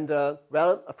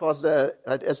 Well, of course,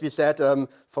 as we said,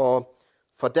 for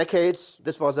decades,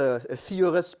 this was a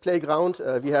theorist playground.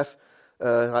 We have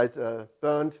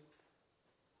burned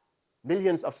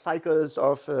millions of cycles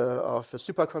of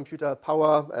supercomputer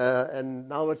power, and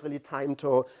now it's really time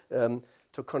to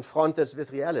confront this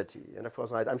with reality. And of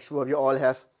course, I'm sure we all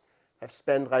have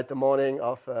spent the morning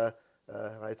of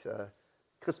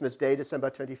Christmas Day, December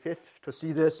 25th, to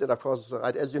see this. And of course,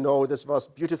 as you know, this was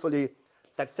beautifully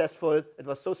successful. It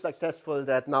was so successful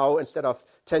that now, instead of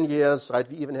 10 years,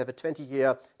 we even have a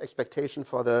 20-year expectation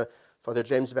for the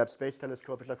James Webb Space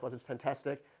Telescope, which of course is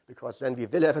fantastic, because then we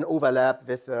will have an overlap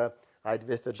with the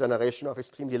generation of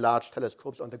extremely large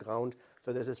telescopes on the ground.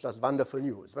 So this is just wonderful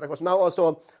news. But of course now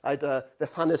also the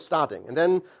fun is starting. And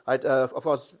then of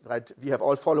course we have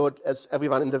all followed, as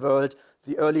everyone in the world,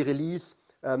 the early release,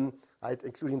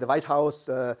 including the White House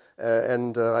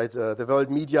and the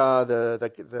world media,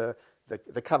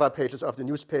 the cover pages of the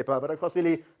newspaper. But of course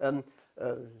really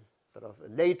sort of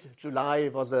late July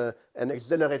was an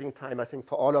exhilarating time, I think,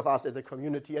 for all of us as a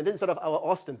community. And this is sort of our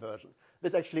Austin version.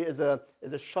 This actually is a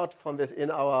shot from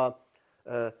within our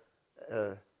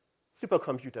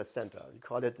supercomputer center. We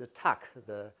call it the TAC,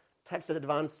 the Texas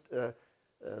Advanced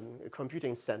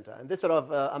Computing Center. And this sort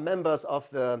of are members of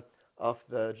the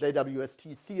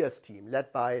JWST CS team,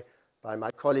 led by my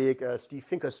colleague Steve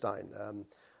Finkelstein.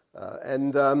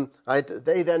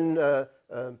 They then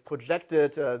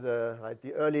projected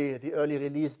the early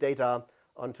release data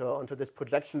onto this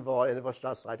projection wall, and it was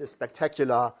just a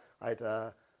spectacular,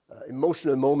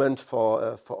 emotional moment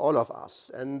for all of us.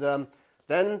 And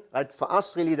then, for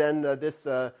us, really, then this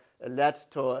led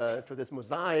to this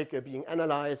mosaic being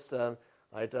analyzed. The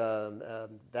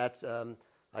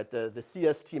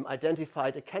CS team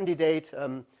identified a candidate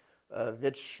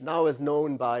which now is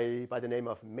known by the name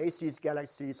of Macy's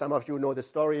galaxy. Some of you know the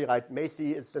story, right?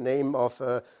 Macy is the name of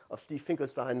Steve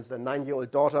Finkelstein's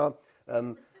 9-year-old daughter.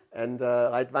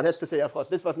 Right, one has to say, of course,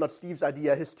 this was not Steve's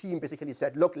idea. His team basically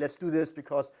said, look, let's do this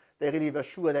because they really were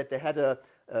sure that they had a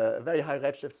very high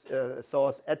redshift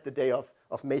source at the day of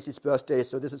Macy's birthday.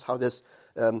 So this is how this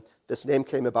name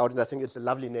came about, and I think it's a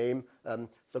lovely name.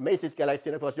 So Macy's galaxy,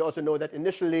 and of course, you also know that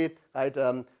initially, right,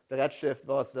 the redshift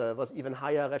was even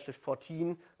higher, redshift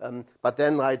 14. But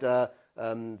then, right,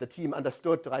 the team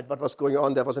understood, right, what was going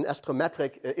on. There was an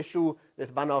astrometric issue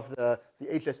with one of the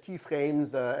HST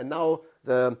frames, and now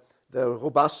the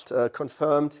robust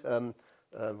confirmed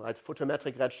right,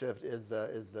 photometric redshift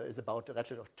is about a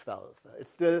redshift of 12.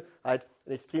 It's still, right,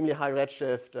 an extremely high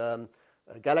redshift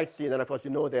galaxy, and then of course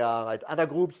you know there are, right, other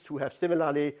groups who have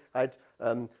similarly, right,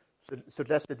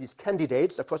 suggested these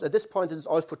candidates. Of course, at this point, this is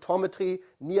all photometry,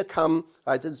 NIRCam,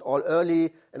 right? This is all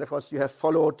early, and of course, you have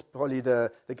followed probably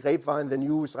the grapevine, the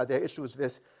news, right? There are issues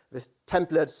with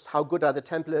templates. How good are the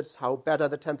templates? How bad are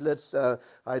the templates?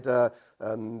 Right?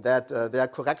 That there are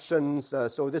corrections.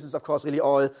 So this is, of course, really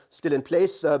all still in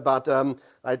place. But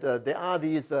right, there are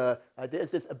these. There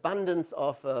is this abundance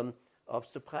of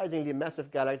surprisingly massive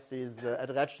galaxies at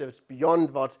redshifts beyond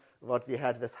what we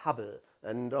had with Hubble.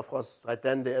 And of course, right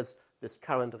then there's this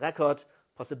current record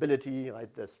possibility,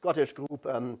 right? The Scottish group,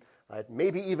 right?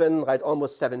 Maybe even, right,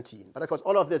 almost 17. But of course,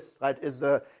 all of this, right, is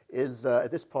at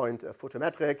this point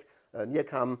photometric,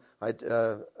 NIRCam, right?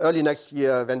 Early next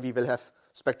year, when we will have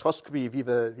spectroscopy, we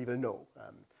will know.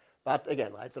 But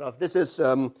again, right, sort of this is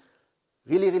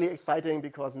really, really exciting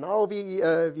because now we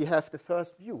have the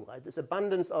first view, right? This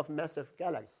abundance of massive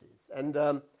galaxies,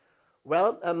 and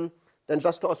then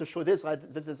just to also show this,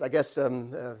 right, this is, I guess,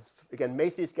 again,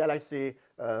 Macy's galaxy,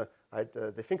 right,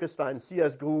 the Finkelstein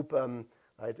Sears group,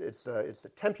 right, it's a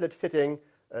template fitting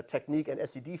technique and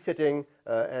SED fitting,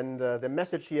 and the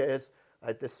message here is,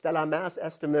 right, the stellar mass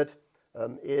estimate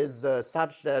is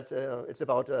such that it's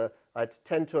about right,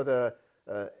 10 to the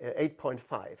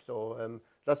 8.5, so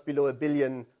just below a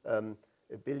billion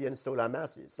solar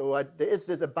masses. So there is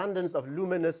this abundance of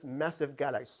luminous massive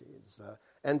galaxies.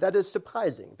 And that is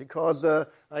surprising because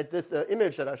right, this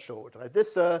image that I showed, right,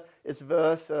 this is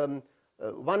worth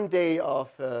 1 day of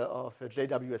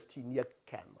JWST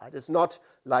NIRCam. Right? It's not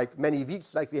like many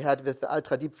weeks like we had with the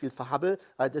ultra deep field for Hubble.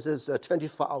 Right? This is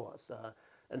 24 hours.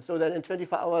 And so then in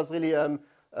 24 hours, really,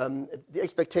 the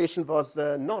expectation was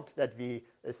not that we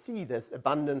see this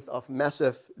abundance of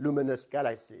massive luminous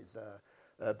galaxies,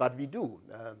 but we do.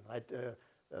 Right?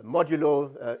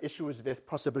 Modulo issues with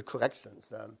possible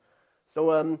corrections.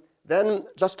 So then,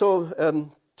 just to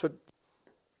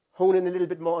hone in a little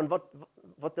bit more on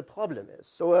what the problem is.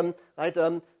 So right,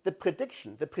 the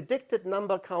predicted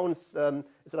number counts is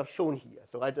sort of shown here.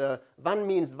 So right, one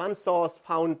means one source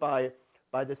found by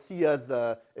the seers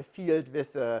a field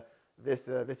with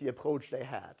the approach they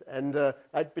had, and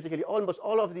right, basically almost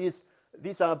all of these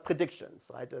are predictions.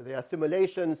 Right, they are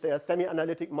simulations, they are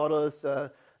semi-analytic models.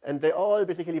 And they all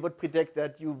basically would predict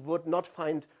that you would not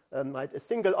find right, a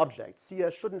single object.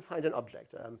 Seers shouldn't find an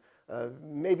object.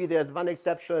 Maybe there's one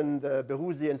exception, the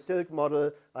Behusian silk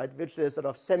model, right, which is sort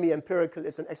of semi-empirical.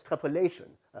 It's an extrapolation,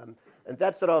 and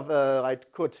that sort of right,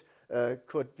 could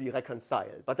be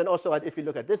reconciled. But then also, right, if you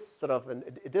look at this sort of in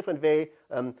a different way,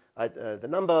 right, the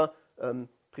number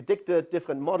predicted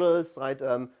different models, right,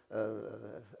 as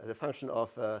a function of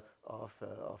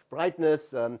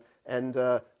brightness, and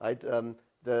right.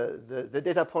 The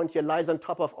data point here lies on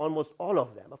top of almost all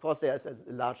of them. Of course, there's a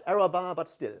large error bar, but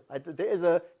still, right, there is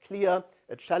a clear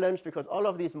challenge because all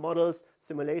of these models,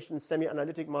 simulations,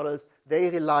 semi-analytic models, they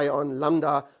rely on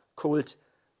lambda cold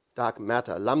dark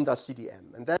matter, lambda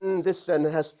CDM. And then this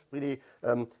has really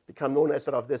become known as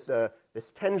sort of this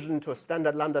tension to a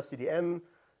standard lambda CDM.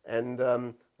 And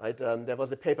right, there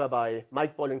was a paper by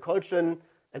Mike Bolin-Kolchin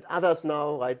and others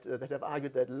now, right, that have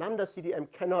argued that lambda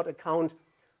CDM cannot account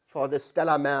for the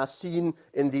stellar mass seen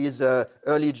in these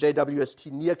early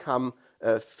JWST NIRCam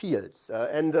fields.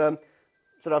 And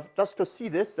sort of just to see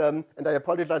this, and I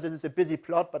apologize, this is a busy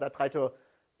plot, but I try to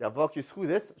walk you through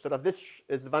this. Sort of this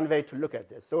is one way to look at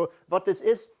this. So what this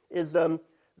is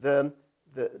the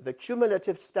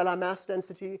cumulative stellar mass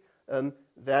density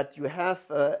that you have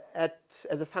as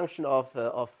a function of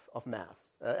mass.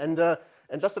 And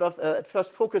just sort of at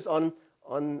first focus on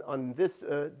this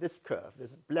curve,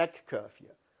 this black curve here.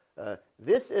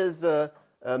 This is the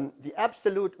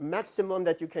absolute maximum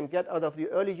that you can get out of the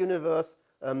early universe,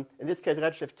 in this case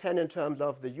redshift 10 in terms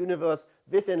of the universe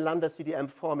within lambda CDM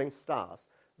forming stars.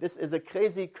 This is a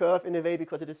crazy curve in a way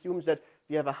because it assumes that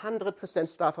we have 100%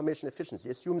 star formation efficiency.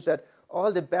 It assumes that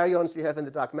all the baryons we have in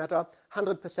the dark matter,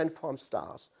 100% form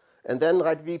stars. And then,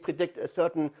 right, we predict a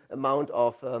certain amount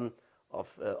of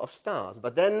stars.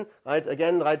 But then, right,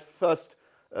 again, right, first,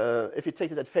 if you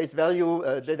take it at face value,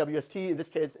 JWST, in this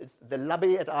case, it's the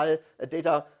Labbe et al.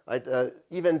 Data, right,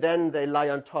 even then they lie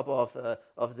on top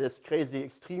of this crazy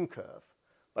extreme curve.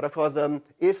 But of course,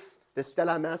 if the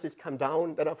stellar masses come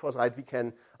down, then of course, right, we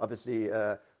can obviously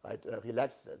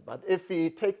relax it. But if we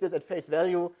take this at face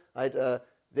value, right,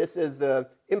 this is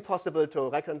impossible to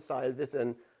reconcile with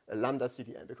a lambda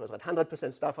CDM, because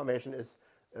 100% star formation is,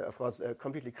 of course,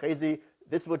 completely crazy.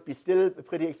 This would be still a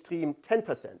pretty extreme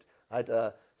 10%. Right?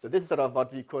 So this is sort of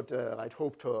what we could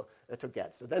hope to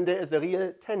get. So then there is a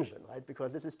real tension, right?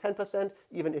 Because this is 10%,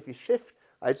 even if we shift.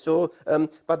 Right? So,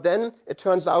 but then it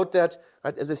turns out that,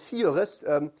 right, as a theorist,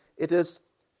 it is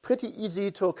pretty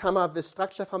easy to come up with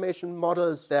structure formation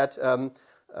models that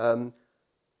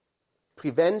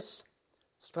prevents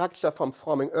structure from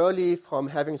forming early, from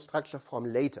having structure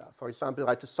form later. For example,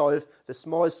 right, to solve the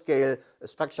small-scale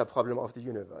structure problem of the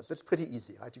universe. It's pretty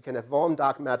easy. Right? You can have warm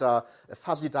dark matter,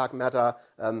 fuzzy dark matter.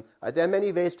 Right? There are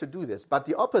many ways to do this. But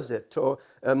the opposite, to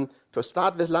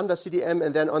start with lambda CDM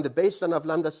and then on the baseline of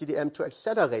lambda CDM to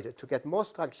accelerate it, to get more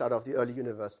structure out of the early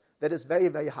universe, that is very,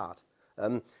 very hard.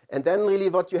 And then really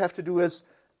what you have to do is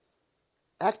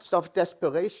acts of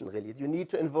desperation, really. You need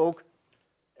to invoke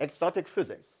exotic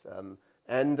physics.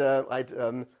 One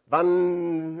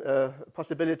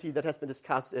possibility that has been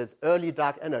discussed is early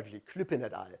dark energy, Klüppin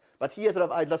et al. But here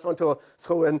I just want to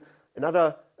throw in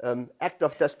another act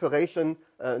of desperation.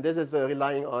 This is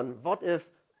relying on what if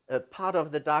part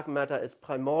of the dark matter is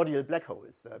primordial black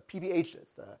holes,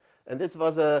 PBHs. And this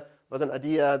was an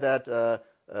idea that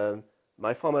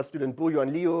my former student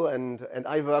Boyon Liu and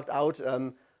I worked out.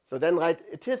 So then, right,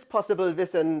 it is possible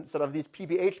within sort of these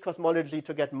PBH cosmology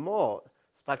to get more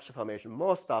structure formation,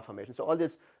 more star formation. So all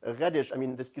this reddish,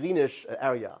 this greenish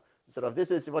area, sort of this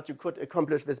is what you could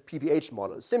accomplish with PBH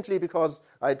models. Simply because,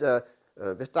 right,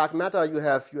 with dark matter you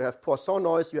have Poisson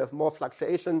noise, you have more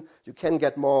fluctuation, you can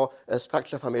get more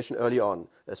structure formation early on,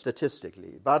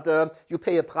 statistically. But you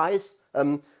pay a price.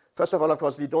 First of all, of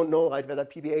course, we don't know, right, whether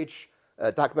PBH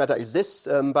dark matter exists.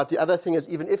 But the other thing is,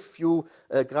 even if you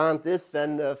grant this,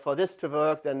 then for this to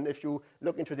work, then if you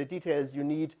look into the details, you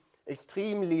need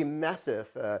extremely massive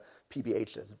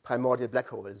PBHs, primordial black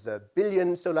holes,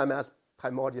 billion solar mass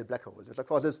primordial black holes, which of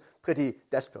course is pretty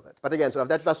desperate. But again, so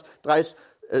that just drives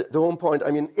the home point.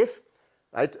 If,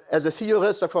 right, as a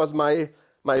theorist, of course, my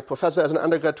professor as an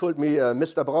undergrad told me,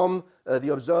 Mr. Brom,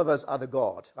 the observers are the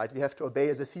god, right? We have to obey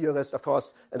as a theorist, of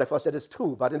course, and of course that is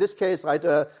true. But in this case, right,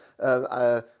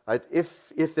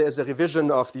 if there is a revision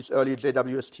of these early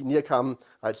JWST near-come,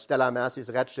 right, stellar masses,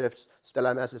 redshifts,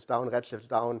 stellar masses down, redshifts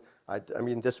down, right,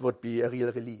 this would be a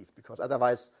real relief, because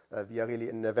otherwise we are really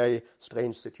in a very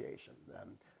strange situation.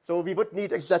 So we would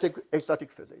need exotic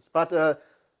physics. But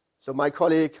so my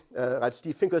colleague, right,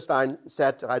 Steve Finkelstein,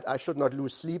 said, right, I should not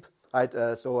lose sleep. Right,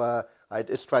 right,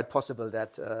 it's quite possible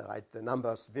that right, the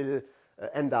numbers will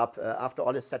end up after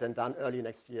all is said and done early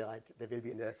next year. Right, they will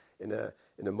be in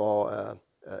a more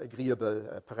agreeable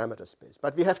parameter space.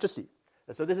 But we have to see.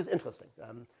 So this is interesting.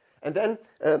 And then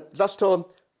just to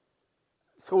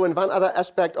throw in one other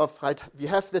aspect of, right, we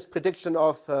have this prediction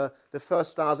of the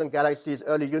first stars and galaxies,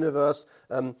 early universe.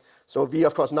 So we,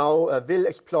 of course, now will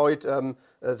exploit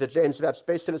the James Webb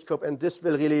Space Telescope, and this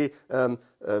will really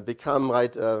become,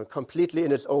 right, completely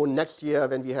in its own next year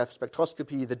when we have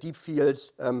spectroscopy, the deep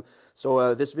fields.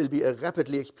 So this will be a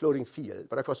rapidly exploding field.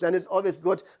 But of course, then it's always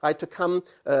good, right, to come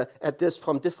at this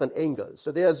from different angles.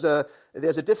 So there's a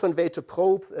different way to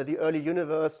probe the early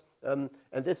universe, and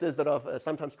this is sort of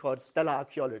sometimes called stellar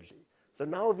archaeology. So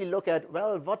now we look at,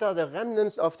 well, what are the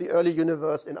remnants of the early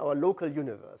universe in our local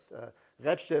universe,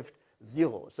 redshift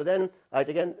 0. So then, right,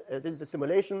 again, this is a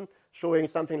simulation showing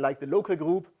something like the local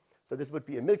group. So this would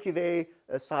be a Milky Way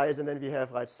size, and then we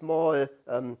have, right, small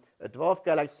dwarf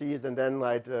galaxies, and then,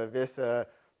 right, with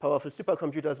powerful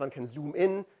supercomputers, one can zoom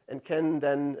in and can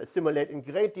then simulate in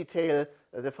great detail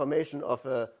the formation of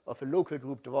a local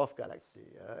group dwarf galaxy.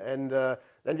 And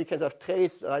then we can sort of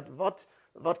trace, right,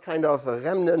 what kind of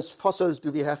remnants, fossils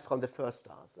do we have from the first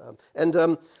stars. And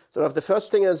sort of the first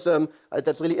thing is,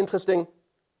 that's really interesting,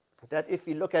 that if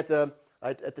we look at the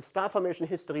star formation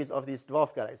histories of these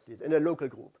dwarf galaxies in a local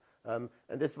group, and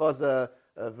this was a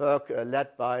work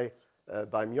led by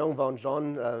Myung-Won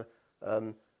John,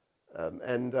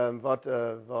 and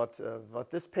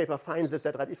what this paper finds is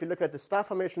that, right, if you look at the star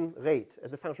formation rate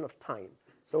as a function of time,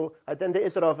 so then there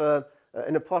is sort of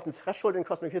an important threshold in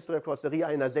cosmic history, of course, the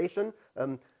reionization.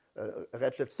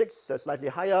 redshift 6, slightly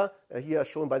higher, here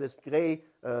shown by this gray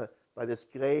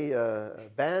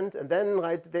band. And then,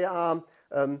 right, they are,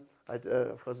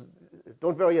 of course,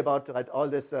 don't worry about all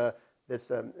this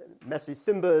messy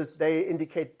symbols. They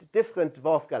indicate different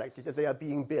dwarf galaxies as they are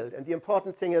being built. And the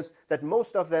important thing is that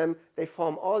most of them, they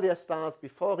form all their stars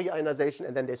before reionization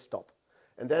and then they stop.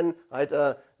 And then, right,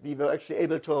 we were actually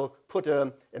able to put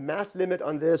a mass limit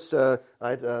on this,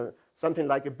 something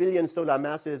like 1 billion solar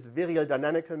masses, virial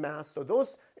dynamical mass. So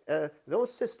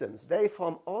those systems, they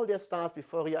form all their stars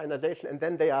before reionization, and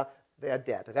then they are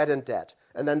dead, red and dead.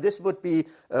 And then this would be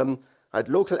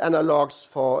local analogs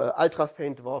for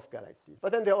ultra-faint dwarf galaxies.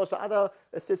 But then there are also other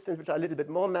systems which are a little bit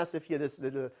more massive. Here, this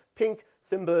little pink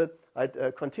symbol,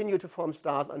 continue to form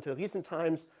stars until recent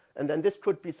times. And then this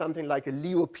could be something like a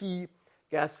Leo P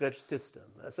gas-rich system.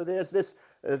 So there's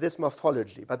this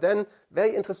morphology. But then,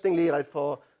 very interestingly, right,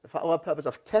 for our purpose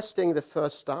of testing the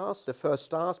first stars,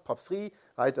 POP3,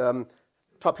 right,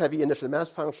 top-heavy initial mass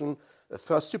function,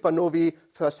 first supernovae,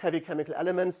 first heavy chemical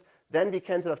elements, then we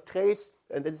can sort of trace,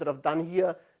 and this is sort of done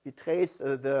here, we trace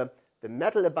the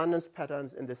metal abundance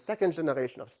patterns in the second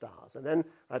generation of stars. And then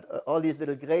all these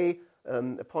little gray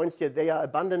points here, they are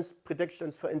abundance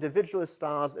predictions for individual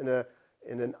stars in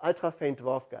an ultra-faint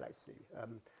dwarf galaxy.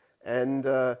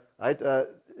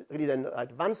 Really then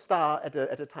one star at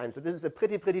a time. So this is a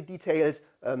pretty detailed,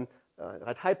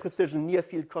 high-precision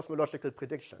near-field cosmological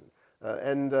prediction.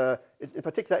 It's in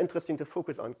particular interesting to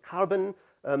focus on carbon,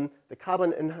 the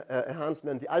carbon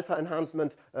enhancement, the alpha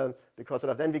enhancement, because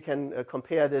sort of then we can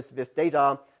compare this with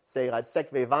data, say,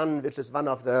 CfA 1, which is one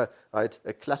of the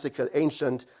classical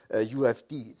ancient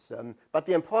UFDs. But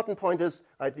the important point is,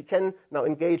 we can now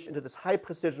engage into this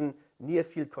high-precision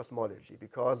near-field cosmology,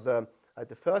 because the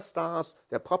first stars,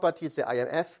 their properties, their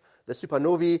IMF, the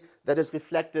supernovae, that is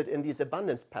reflected in these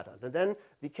abundance patterns. And then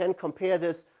we can compare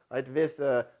this with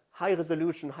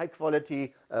high-resolution,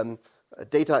 high-quality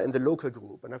data in the local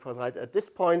group. And of course, at this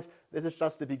point, this is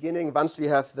just the beginning. Once we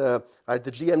have the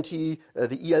GMT,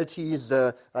 the ELTs,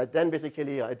 then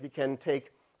basically we can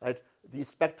take these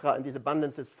spectra and these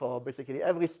abundances for basically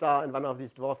every star in one of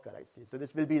these dwarf galaxies. So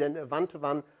this will be then a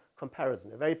one-to-one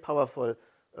comparison, a very powerful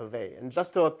way. And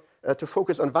just to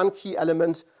focus on one key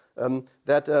element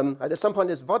that at some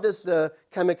point is, what is the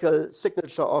chemical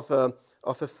signature of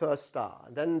a first star?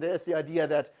 And then there's the idea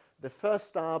that the first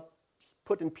star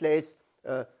put in place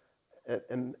a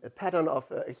pattern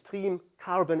of extreme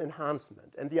carbon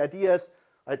enhancement. And the idea is,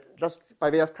 just by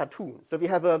way of cartoon, so we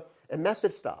have a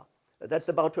massive star that's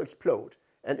about to explode.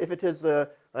 And if it is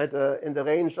in the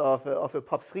range of a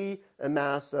POP3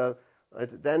 mass,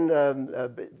 then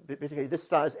basically this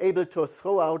star is able to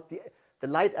throw out the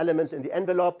light elements in the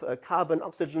envelope, carbon,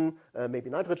 oxygen, maybe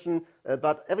nitrogen,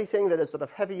 but everything that is sort of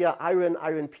heavier,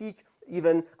 iron peak,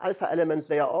 even alpha elements,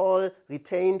 they are all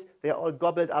retained, they are all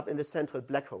gobbled up in the central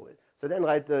black hole. So then,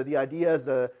 the idea is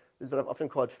sort of often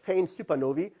called faint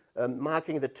supernovae,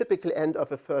 marking the typical end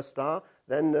of a first star.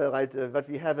 Then, what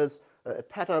we have is a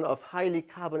pattern of highly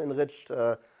carbon-enriched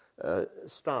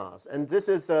stars. And this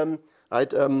is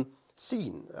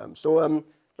seen.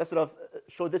 Let's sort of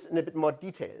show this in a bit more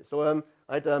detail. So,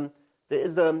 there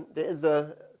is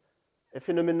a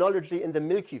phenomenology in the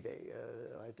Milky Way.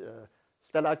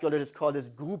 Stellar archaeologists call this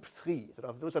group 3.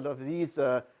 Those are these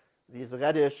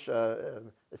reddish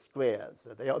squares.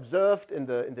 They are observed in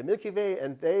the Milky Way,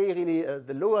 and they really,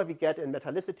 the lower we get in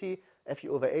metallicity,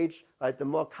 Fe/H, the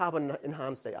more carbon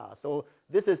enhanced they are. So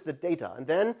this is the data. And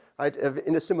then,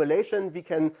 in a simulation, we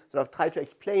can sort of try to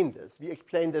explain this. We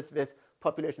explain this with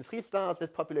population 3 stars,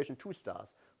 with population 2 stars.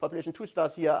 Population 2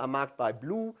 stars here are marked by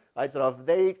blue.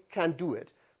 They can do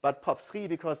it. But POP3,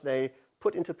 because they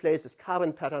put into place this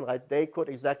carbon pattern, they could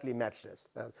exactly match this.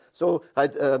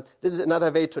 This is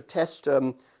another way to test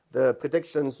the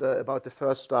predictions about the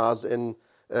first stars in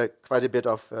quite a bit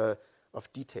of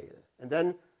detail. And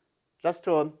then, just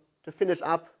to finish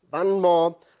up, one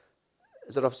more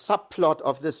sort of subplot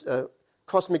of this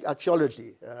cosmic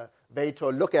archaeology way to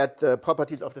look at the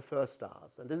properties of the first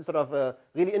stars. And this is sort of a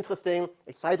really interesting,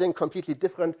 exciting, completely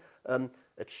different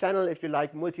a channel, if you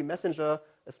like, multi-messenger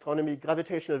astronomy,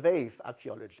 gravitational wave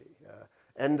archaeology.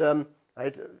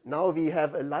 Now we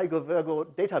have a LIGO-Virgo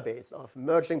database of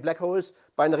merging black holes,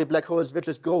 binary black holes, which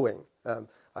is growing.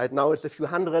 Now it's a few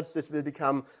hundreds. This will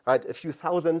become a few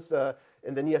thousands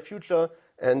in the near future.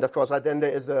 And of course, then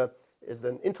there is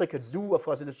an intricate zoo. Of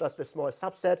course, it is just a small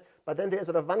subset. But then there is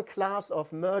sort of one class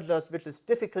of mergers which is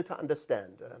difficult to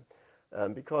understand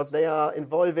because they are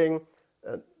involving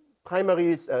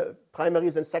primaries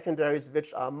and secondaries,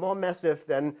 which are more massive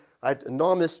than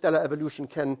normal stellar evolution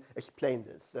can explain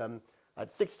this.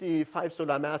 at 65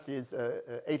 solar masses,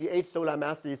 88 solar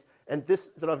masses, and this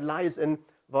sort of lies in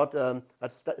what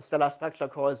stellar structure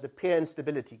calls the pair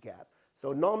instability gap.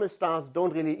 So normal stars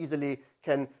don't really easily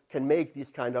can make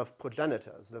these kind of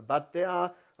progenitors, but there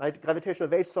are gravitational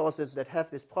wave sources that have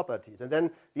these properties. And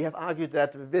then we have argued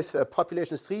that with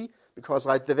populations free, because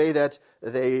the way that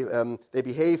they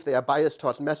behave, they are biased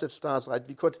towards massive stars.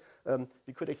 We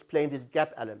could explain these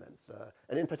gap elements,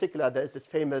 and in particular, there is this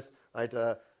famous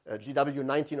GW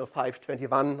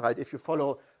 1905-21. If you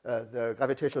follow the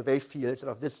gravitational wave field,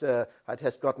 sort of this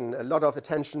has gotten a lot of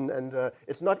attention, and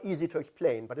it's not easy to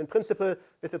explain. But in principle,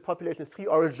 with a population-free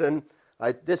origin,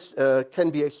 this can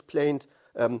be explained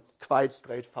quite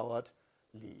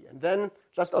straightforwardly. And then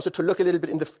just also to look a little bit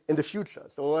in the future.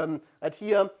 So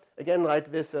here again,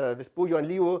 with Boyo and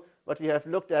Liu, what we have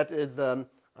looked at is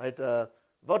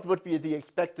what would be the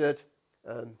expected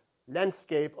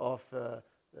landscape of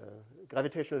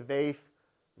gravitational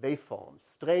waveforms,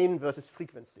 strain versus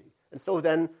frequency. And so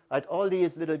then all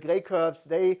these little gray curves,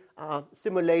 they are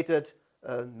simulated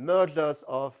mergers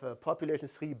of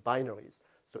population-free binaries.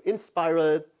 So in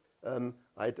spiral,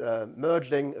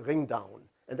 merging ring down.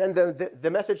 And then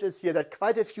the message is here that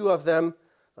quite a few of them,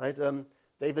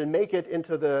 they will make it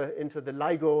into the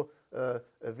LIGO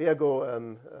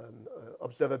Virgo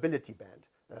observability band.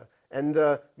 And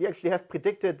we actually have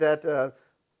predicted that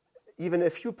even a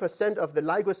few percent of the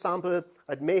LIGO sample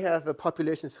may have a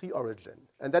population-free origin.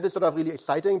 And that is sort of really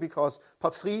exciting because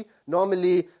POP3,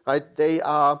 normally, they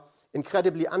are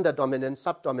incredibly underdominant,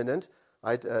 subdominant,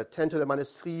 10 to the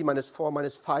minus 3, minus 4,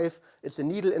 minus 5. It's a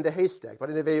needle in the haystack. But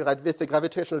in a way, with the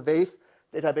gravitational wave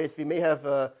database, we may have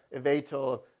a way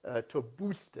to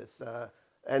boost this.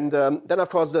 And then, of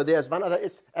course, there's one other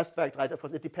aspect, Of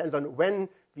course, it depends on when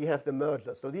we have the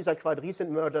mergers. So these are quite recent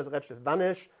mergers, redshift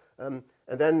vanish. And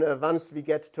then once we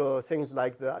get to things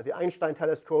like the Einstein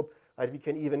telescope, we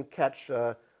can even catch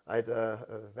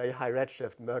very high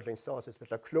redshift merging sources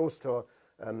which are close to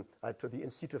the in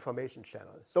situ formation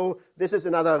channel. So this is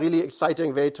another really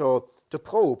exciting way to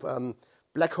probe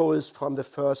black holes from the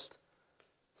first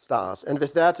stars. And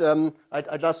with that,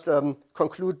 I just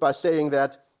conclude by saying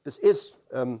that this is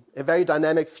a very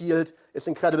dynamic field. It's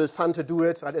incredibly fun to do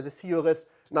it as a theorist.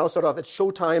 Now sort of it's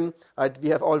showtime. We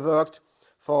have all worked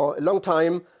for a long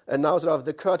time, and now sort of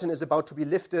the curtain is about to be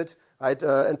lifted,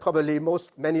 and probably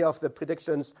many of the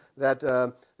predictions that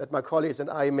my colleagues and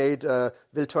I made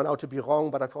will turn out to be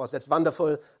wrong, but of course that's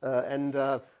wonderful.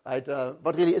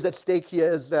 What really is at stake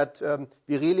here is that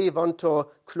we really want to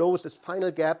close this final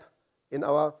gap in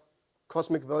our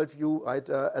cosmic worldview.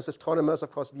 As astronomers,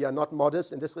 of course, we are not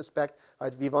modest in this respect.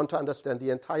 We want to understand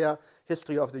the entire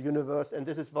history of the universe, and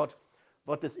this is what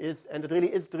this is, and it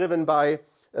really is driven by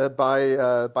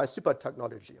super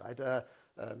technology,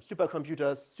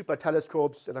 supercomputers, super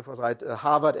telescopes, and of course,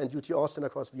 Harvard and UT Austin,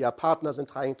 of course, we are partners in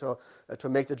trying to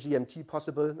make the GMT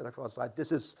possible, and of course,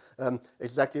 this is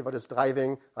exactly what is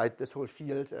driving this whole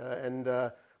field, and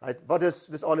what is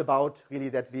this all about? Really,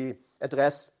 that we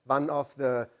address one of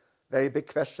the very big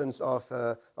questions of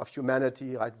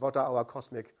humanity, What are our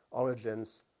cosmic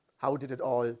origins? How did it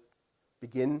all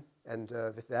begin? And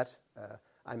with that,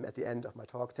 I'm at the end of my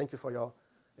talk. Thank you for your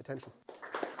attention.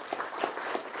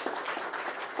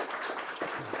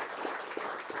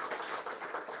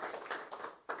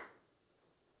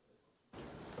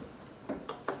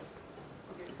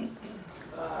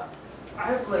 I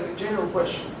have a general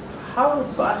question. How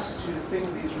robust do you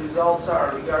think these results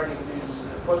are regarding these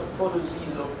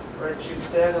photoz's of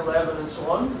redshift 10, 11, and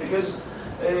so on? Because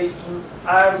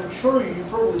I'm sure you've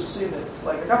probably seen it.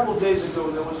 A couple of days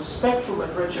ago, there was a spectrum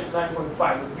at redshift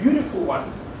 9.5, a beautiful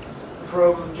one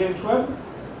from James Webb,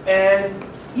 and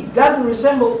it doesn't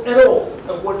resemble at all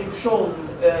what you've shown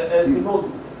as the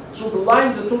model. So the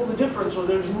lines are totally different. So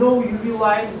there's no UV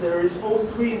lines. There is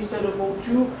O3 instead of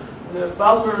O2. The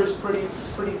Balmer is pretty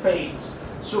faint.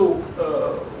 So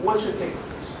what's your take on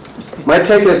this? My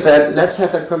take is that let's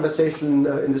have that conversation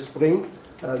in the spring.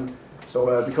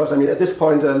 Because at this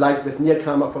point, like with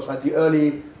NIRCam, of course, the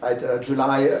early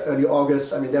July, early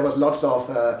August, there was lots of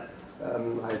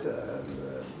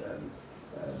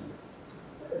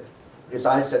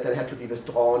results that had to be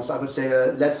withdrawn. So I would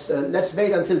say let's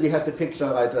wait until we have the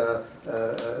picture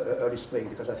early spring,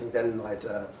 because I think then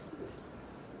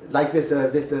like with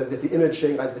the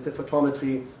imaging, with the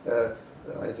photometry.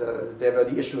 There were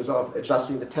the issues of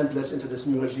adjusting the templates into this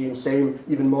new regime. Same,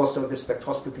 even more so with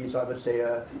spectroscopy. So I would say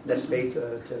let's wait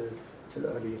till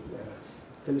early,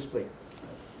 till the spring.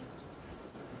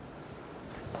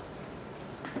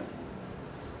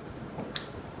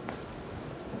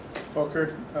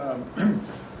 Volker,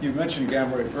 you mentioned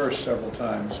gamma ray bursts several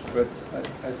times, but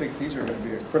I think these are going to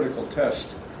be a critical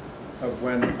test of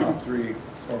when OP3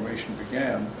 formation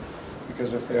began,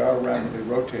 because if they are rapidly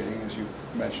rotating, as you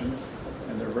mentioned,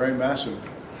 and they're very massive,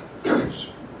 it's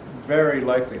very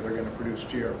likely they're going to produce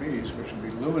GRBs, which will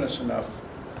be luminous enough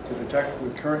to detect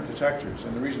with current detectors.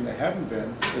 And the reason they haven't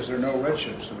been is there are no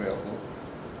redshifts available.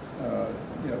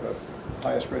 The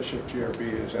highest redshift GRB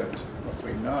is at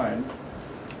roughly 9,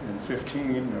 and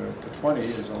 15 to 20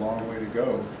 is a long way to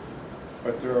go.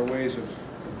 But there are ways of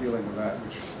dealing with that,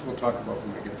 which we'll talk about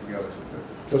when we get together.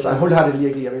 Because I wholeheartedly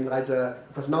agree. I mean,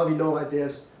 because now we know there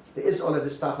is all of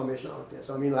this star formation out there.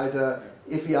 So I mean,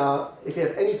 if we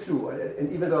have any clue,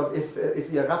 and even though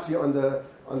if we are roughly on the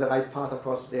right path, of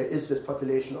course, there is this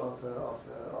population of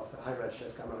high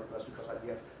redshift gamma ray bursts, because we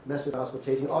have massive stars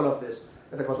rotating, all of this.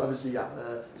 And of course, obviously,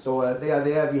 so they are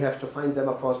there. We have to find them,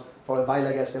 of course. For a while,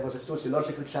 I guess there was a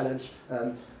sociological challenge,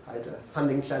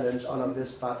 funding challenge, all of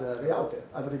this, but they're out there.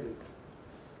 I would agree.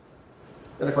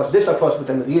 And of course, this, would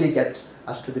then really get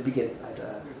us to the beginning.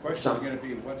 The question is going to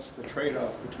be, what's the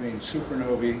trade-off between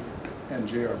supernovae and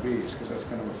GRBs? Because that's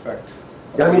going to affect.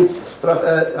 Yeah, I mean,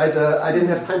 I didn't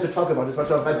have time to talk about this,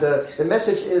 but the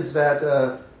message is that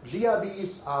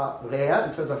GRBs are rare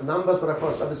in terms of numbers, but of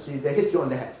course, obviously, they hit you on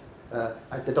the head.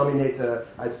 They dominate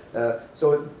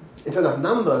so in terms of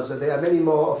numbers, there are many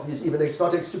more of these even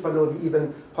exotic supernovae,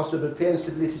 even possible pair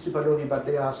instability supernovae, but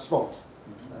they are swamped.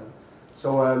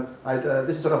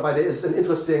 This is sort of why there is an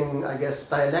interesting, I guess,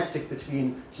 dialectic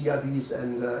between GRBs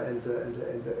and the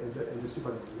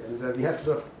supernovae. And we have to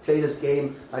sort of play this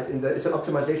game. It's an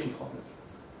optimization problem.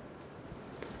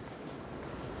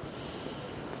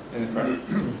 In front.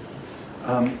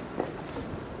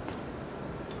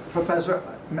 Professor,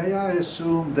 may I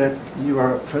assume that you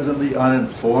are presently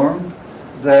uninformed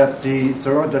that the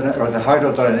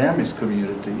hydrodynamics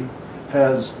community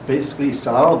has basically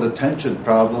solved the tension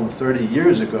problem 30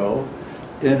 years ago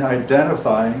in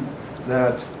identifying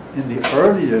that in the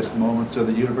earliest moments of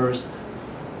the universe,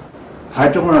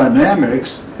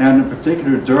 hydrodynamics, and in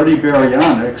particular dirty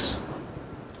baryonics,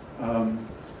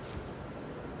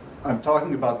 I'm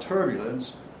talking about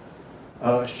turbulence,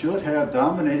 should have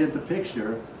dominated the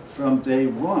picture from day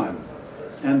one,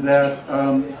 and that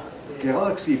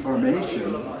galaxy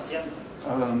formation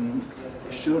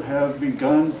should have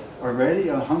begun already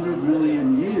 100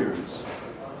 million years.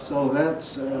 So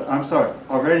that's,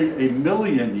 already 1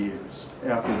 million years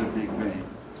after the Big Bang.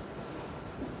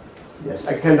 Yes,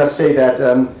 I can just say that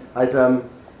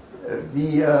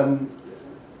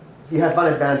we have one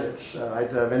advantage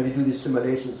when we do these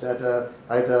simulations, that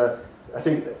I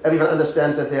think everyone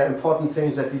understands that there are important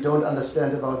things that we don't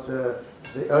understand about the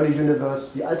early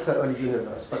universe, the ultra-early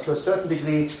universe. But to a certain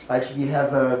degree, we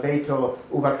have a way to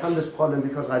overcome this problem,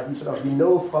 because we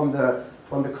know from the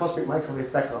cosmic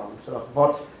microwave background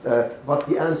what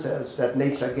the answer is that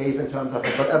nature gave in terms of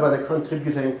whatever the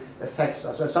contributing effects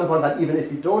are. So at some point, even if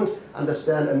we don't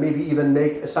understand and maybe even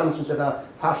make assumptions that are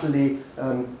partially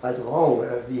wrong,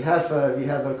 we have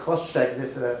a cross-check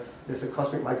with the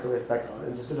cosmic microwave background,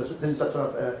 and this is sort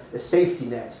of a safety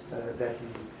net that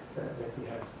we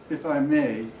have. If I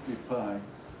may reply,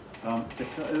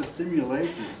 the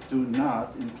simulations do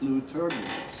not include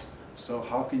turbulence. So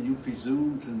how can you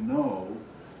presume to know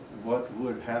what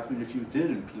would happen if you did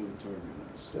include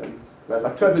turbulence? But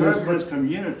the turbulence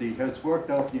community has worked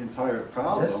out the entire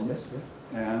problem, yes.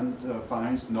 And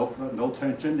finds no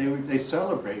tension. They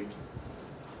celebrate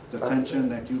the tension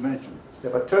that you mentioned.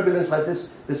 Yeah, but turbulence like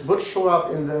this would show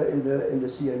up in the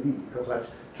CMB, because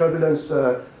turbulence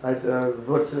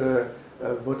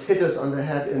would hit us on the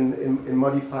head in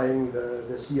modifying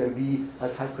the CMB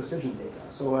at high precision data.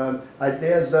 So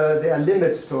there are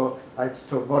limits to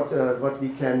what we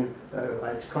can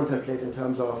contemplate in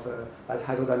terms of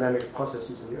hydrodynamic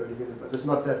processes in the early universe. It's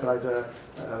not that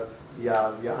we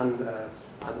are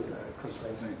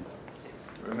unconstrained.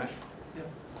 Ramesh? Yeah.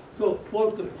 So,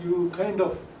 Volker, you kind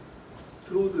of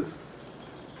threw this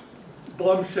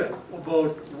bombshell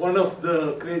about one of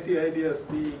the crazy ideas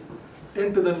being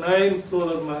 10 to the 9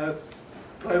 solar mass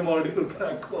primordial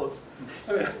black holes.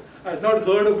 I mean, I had not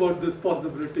heard about this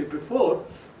possibility before,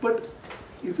 but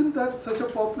isn't that such a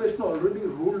population already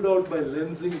ruled out by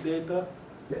lensing data?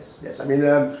 Yes. I mean,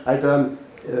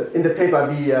 in the paper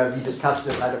we discussed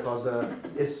it, because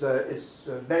it's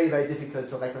very, very difficult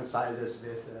to reconcile this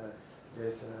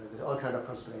with all kind of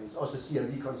constraints. Also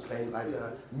CMB constraint, right?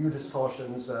 New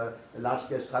distortions,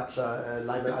 large-scale structure,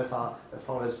 Lyman alpha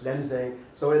forest lensing.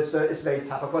 So it's very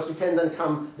tough. Of course, you can then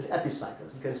come with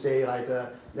epicycles. You can say, right,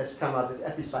 let's come up with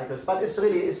epicycles. But it's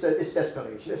really it's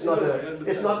desperation. It's not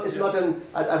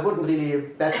I wouldn't really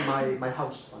bet my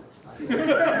house on it.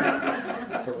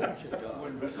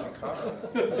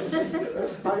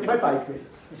 my bike. You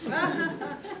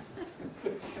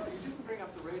didn't bring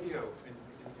up the radio in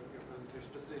your presentation.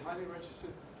 Does the highly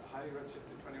redshifted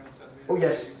 21 centimeter? Oh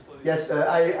yes.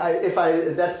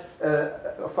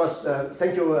 Of course.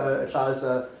 Thank you, Charles.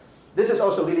 This is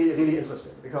also really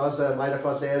interesting because, of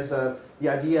course, there's the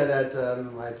idea that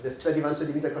this 21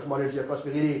 centimeter cosmology, of course,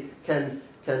 we really can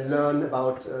learn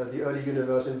about the early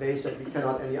universe in ways that we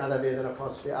cannot any other way. Then, of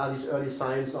course, there are these early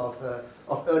signs of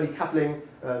early coupling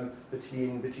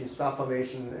between star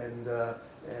formation and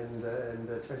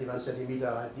 21 centimeter.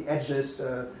 Right? The edges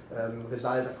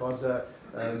result, of course.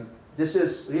 This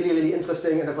is really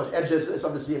interesting, and of course, edges is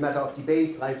obviously a matter of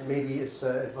debate. Right? Maybe it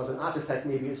was an artifact.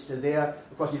 Maybe it's still there.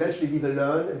 Of course, eventually we will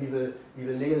learn and we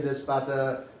will nail this. But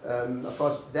of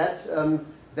course,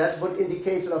 that would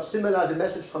indicate sort of similar. The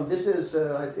message from this is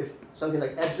if something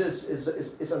like edges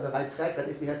is on the right track, that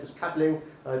if we have this coupling,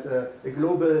 the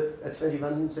global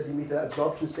 21 centimeter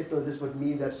absorption signal, this would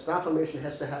mean that star formation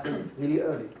has to happen really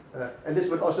early. And this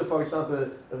would also, for example,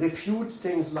 refute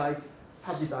things like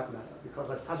fuzzy dark matter,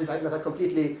 because fuzzy dark matter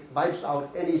completely wipes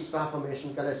out any star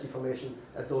formation, galaxy formation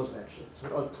at those redshifts. So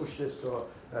it all push this to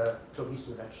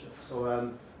recent redshifts.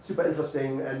 So super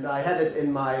interesting, and I had it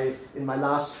in my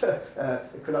last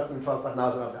colloquium talk, but now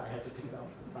I had to pick it out.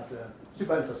 But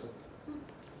super interesting.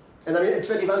 And I mean, in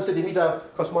 21 centimeter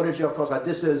cosmology, of course, right,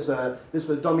 this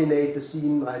will dominate the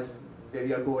scene, right, where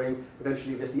we are going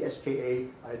eventually with the SKA.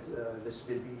 Right, this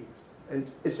will be, and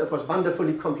it's of course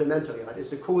wonderfully complementary. Right,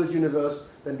 it's a cold universe.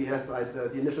 Then we have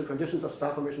the initial conditions of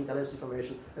star formation, galaxy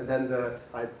formation, and then the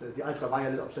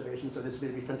ultraviolet observation. So this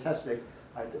will be fantastic,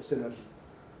 right, synergy.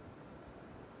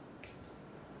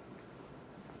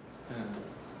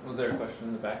 Was there a question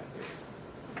in the back here?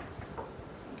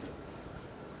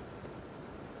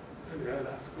 Maybe I'll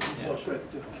ask one more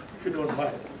question, if you don't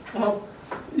mind.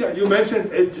 You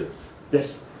mentioned edges.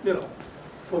 Yes.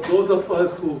 For those of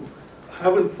us who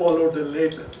haven't followed the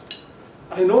latest,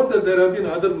 I know that there have been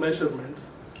other measurements.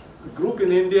 The group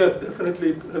in India has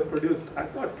definitely produced, I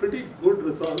thought, pretty good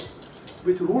results,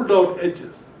 which ruled out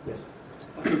edges. Yes.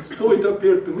 So it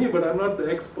appeared to me, but I'm not the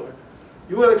expert.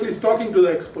 You were at least talking to the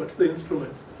experts, the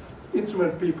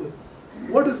instrument people.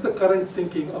 What is the current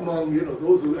thinking among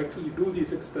those who actually do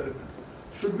these experiments?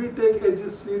 Should we take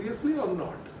edges seriously or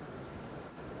not?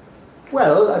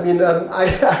 Well, I mean,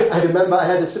 I remember I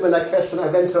had a similar question. I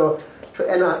went to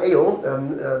NRAO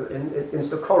in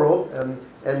Socorro,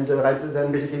 and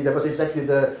then basically there was exactly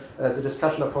the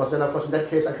discussion, of course. And of course, in that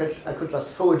case, I could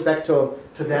just throw it back to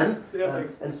them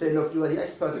and say, look, you are the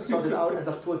experts, sort it out, and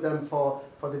just told them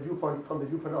from the viewpoint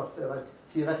of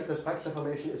theoretical structure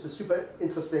formation, it's a super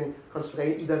interesting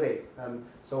constraint either way.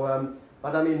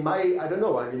 But I mean, I don't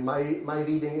know. I mean, my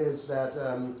reading is that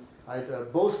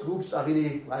both groups are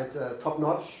really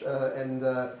top-notch and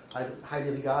highly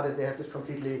regarded. They have this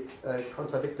completely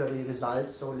contradictory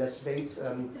result. So let's wait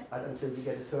until we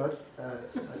get a third,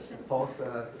 fourth.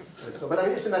 But I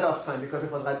mean, it's a matter of time because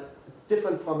it was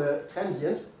different from a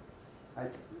transient.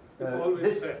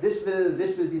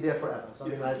 This will be there forever. So, I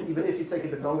mean, even if you take a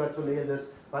bit longer to nail this,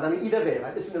 but I mean, either way,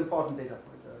 it's an important data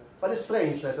point. But it's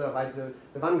strange that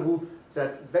the one group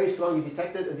that very strongly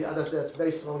detected and the others that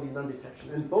very strongly non-detection,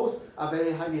 and both are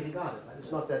very highly regarded. Right?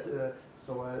 It's not that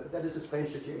that is a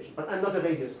strange situation. But I'm not a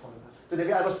radio astronomer, so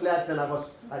maybe I was glad when I was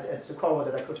at Socorro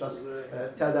that I could just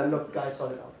tell them, look, guys,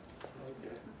 sort it out.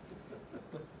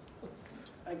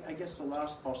 I guess the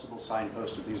last possible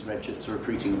signpost of these redshifts are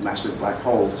accreting massive black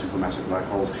holes, supermassive black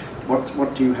holes.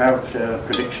 What do you have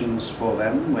predictions for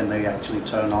them when they actually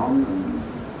turn on and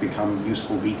become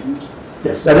useful beacons?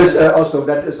 Yes, that is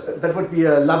that would be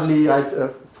a lovely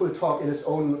full talk in its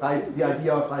own. The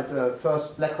idea of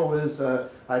first black holes.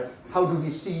 How do we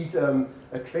seed a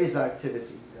quasar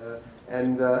activity?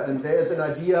 And there is an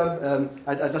idea.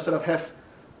 I just sort of have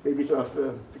maybe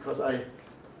because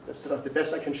that's sort of the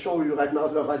best I can show you right now.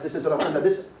 This is sort of under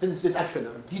this is this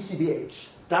acronym DCBH,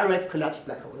 direct collapsed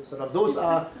black holes. Sort of those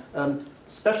are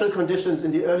special conditions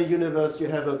in the early universe. You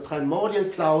have a primordial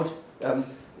cloud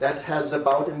that has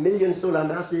about 1 million solar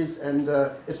masses and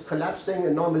it's collapsing,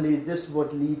 and normally this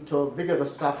would lead to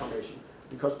vigorous star formation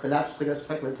because collapse triggers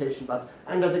fragmentation. But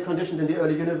under the conditions in the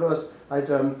early universe,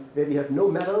 where we have no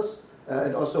metals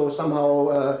and also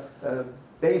somehow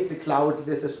bathe the cloud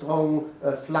with a strong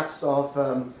flux of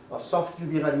soft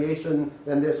UV radiation,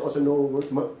 then there's also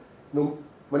no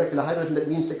molecular hydrogen. That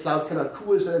means the cloud cannot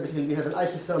cool, so then we have an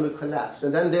isothermal collapse.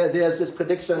 And then there's this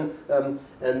prediction,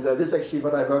 and this is actually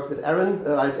what I worked with Aaron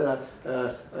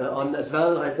on as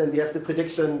well. Right? Then we have the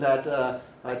prediction that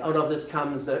out of this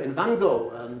comes in Van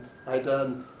Gogh,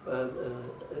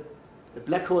 a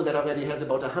black hole that already has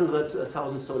about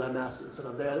 100,000 solar masses.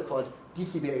 They're called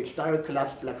DCBH, direct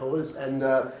collapsed black holes, and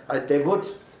they would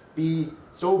be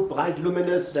so bright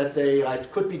luminous that they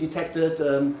could be detected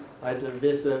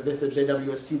with the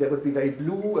JWST. They would be very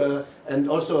blue, and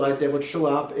also they would show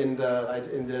up in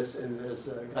this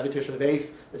gravitational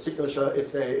wave signature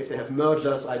if they have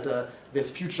mergers with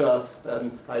future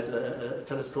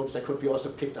telescopes that could be also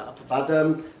picked up. But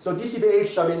so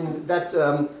DCBH, I mean that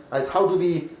how do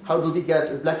we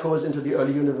get black holes into the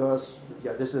early universe?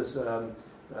 Yeah, this is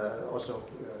also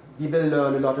we will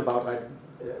learn a lot about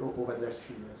over the next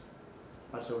few years.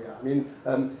 But so yeah, I mean.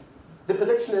 The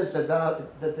prediction is that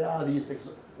there are these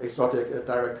exotic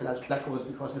direct collapsed black holes,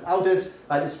 because without it,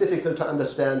 it's difficult to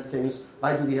understand things.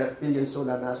 Why do we have billion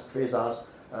solar mass quasars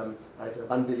 1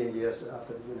 billion years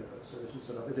after the universe? So this is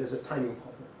it is a timing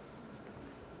problem.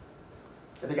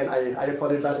 And again, I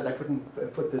apologize that I couldn't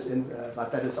put this in,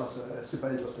 but that is also a super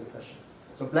interesting question.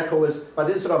 So black holes, but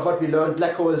this is sort of what we learned.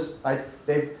 Black holes,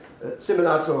 they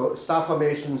similar to star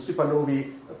formation,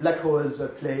 supernovae. Black holes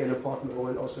play an important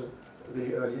role also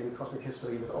really early in cosmic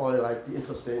history, with all the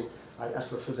interesting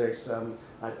astrophysics,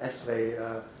 X-ray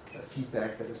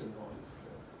feedback that is involved.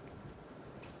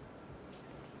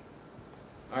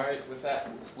 All right, with that,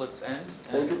 let's end.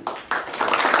 Thank you.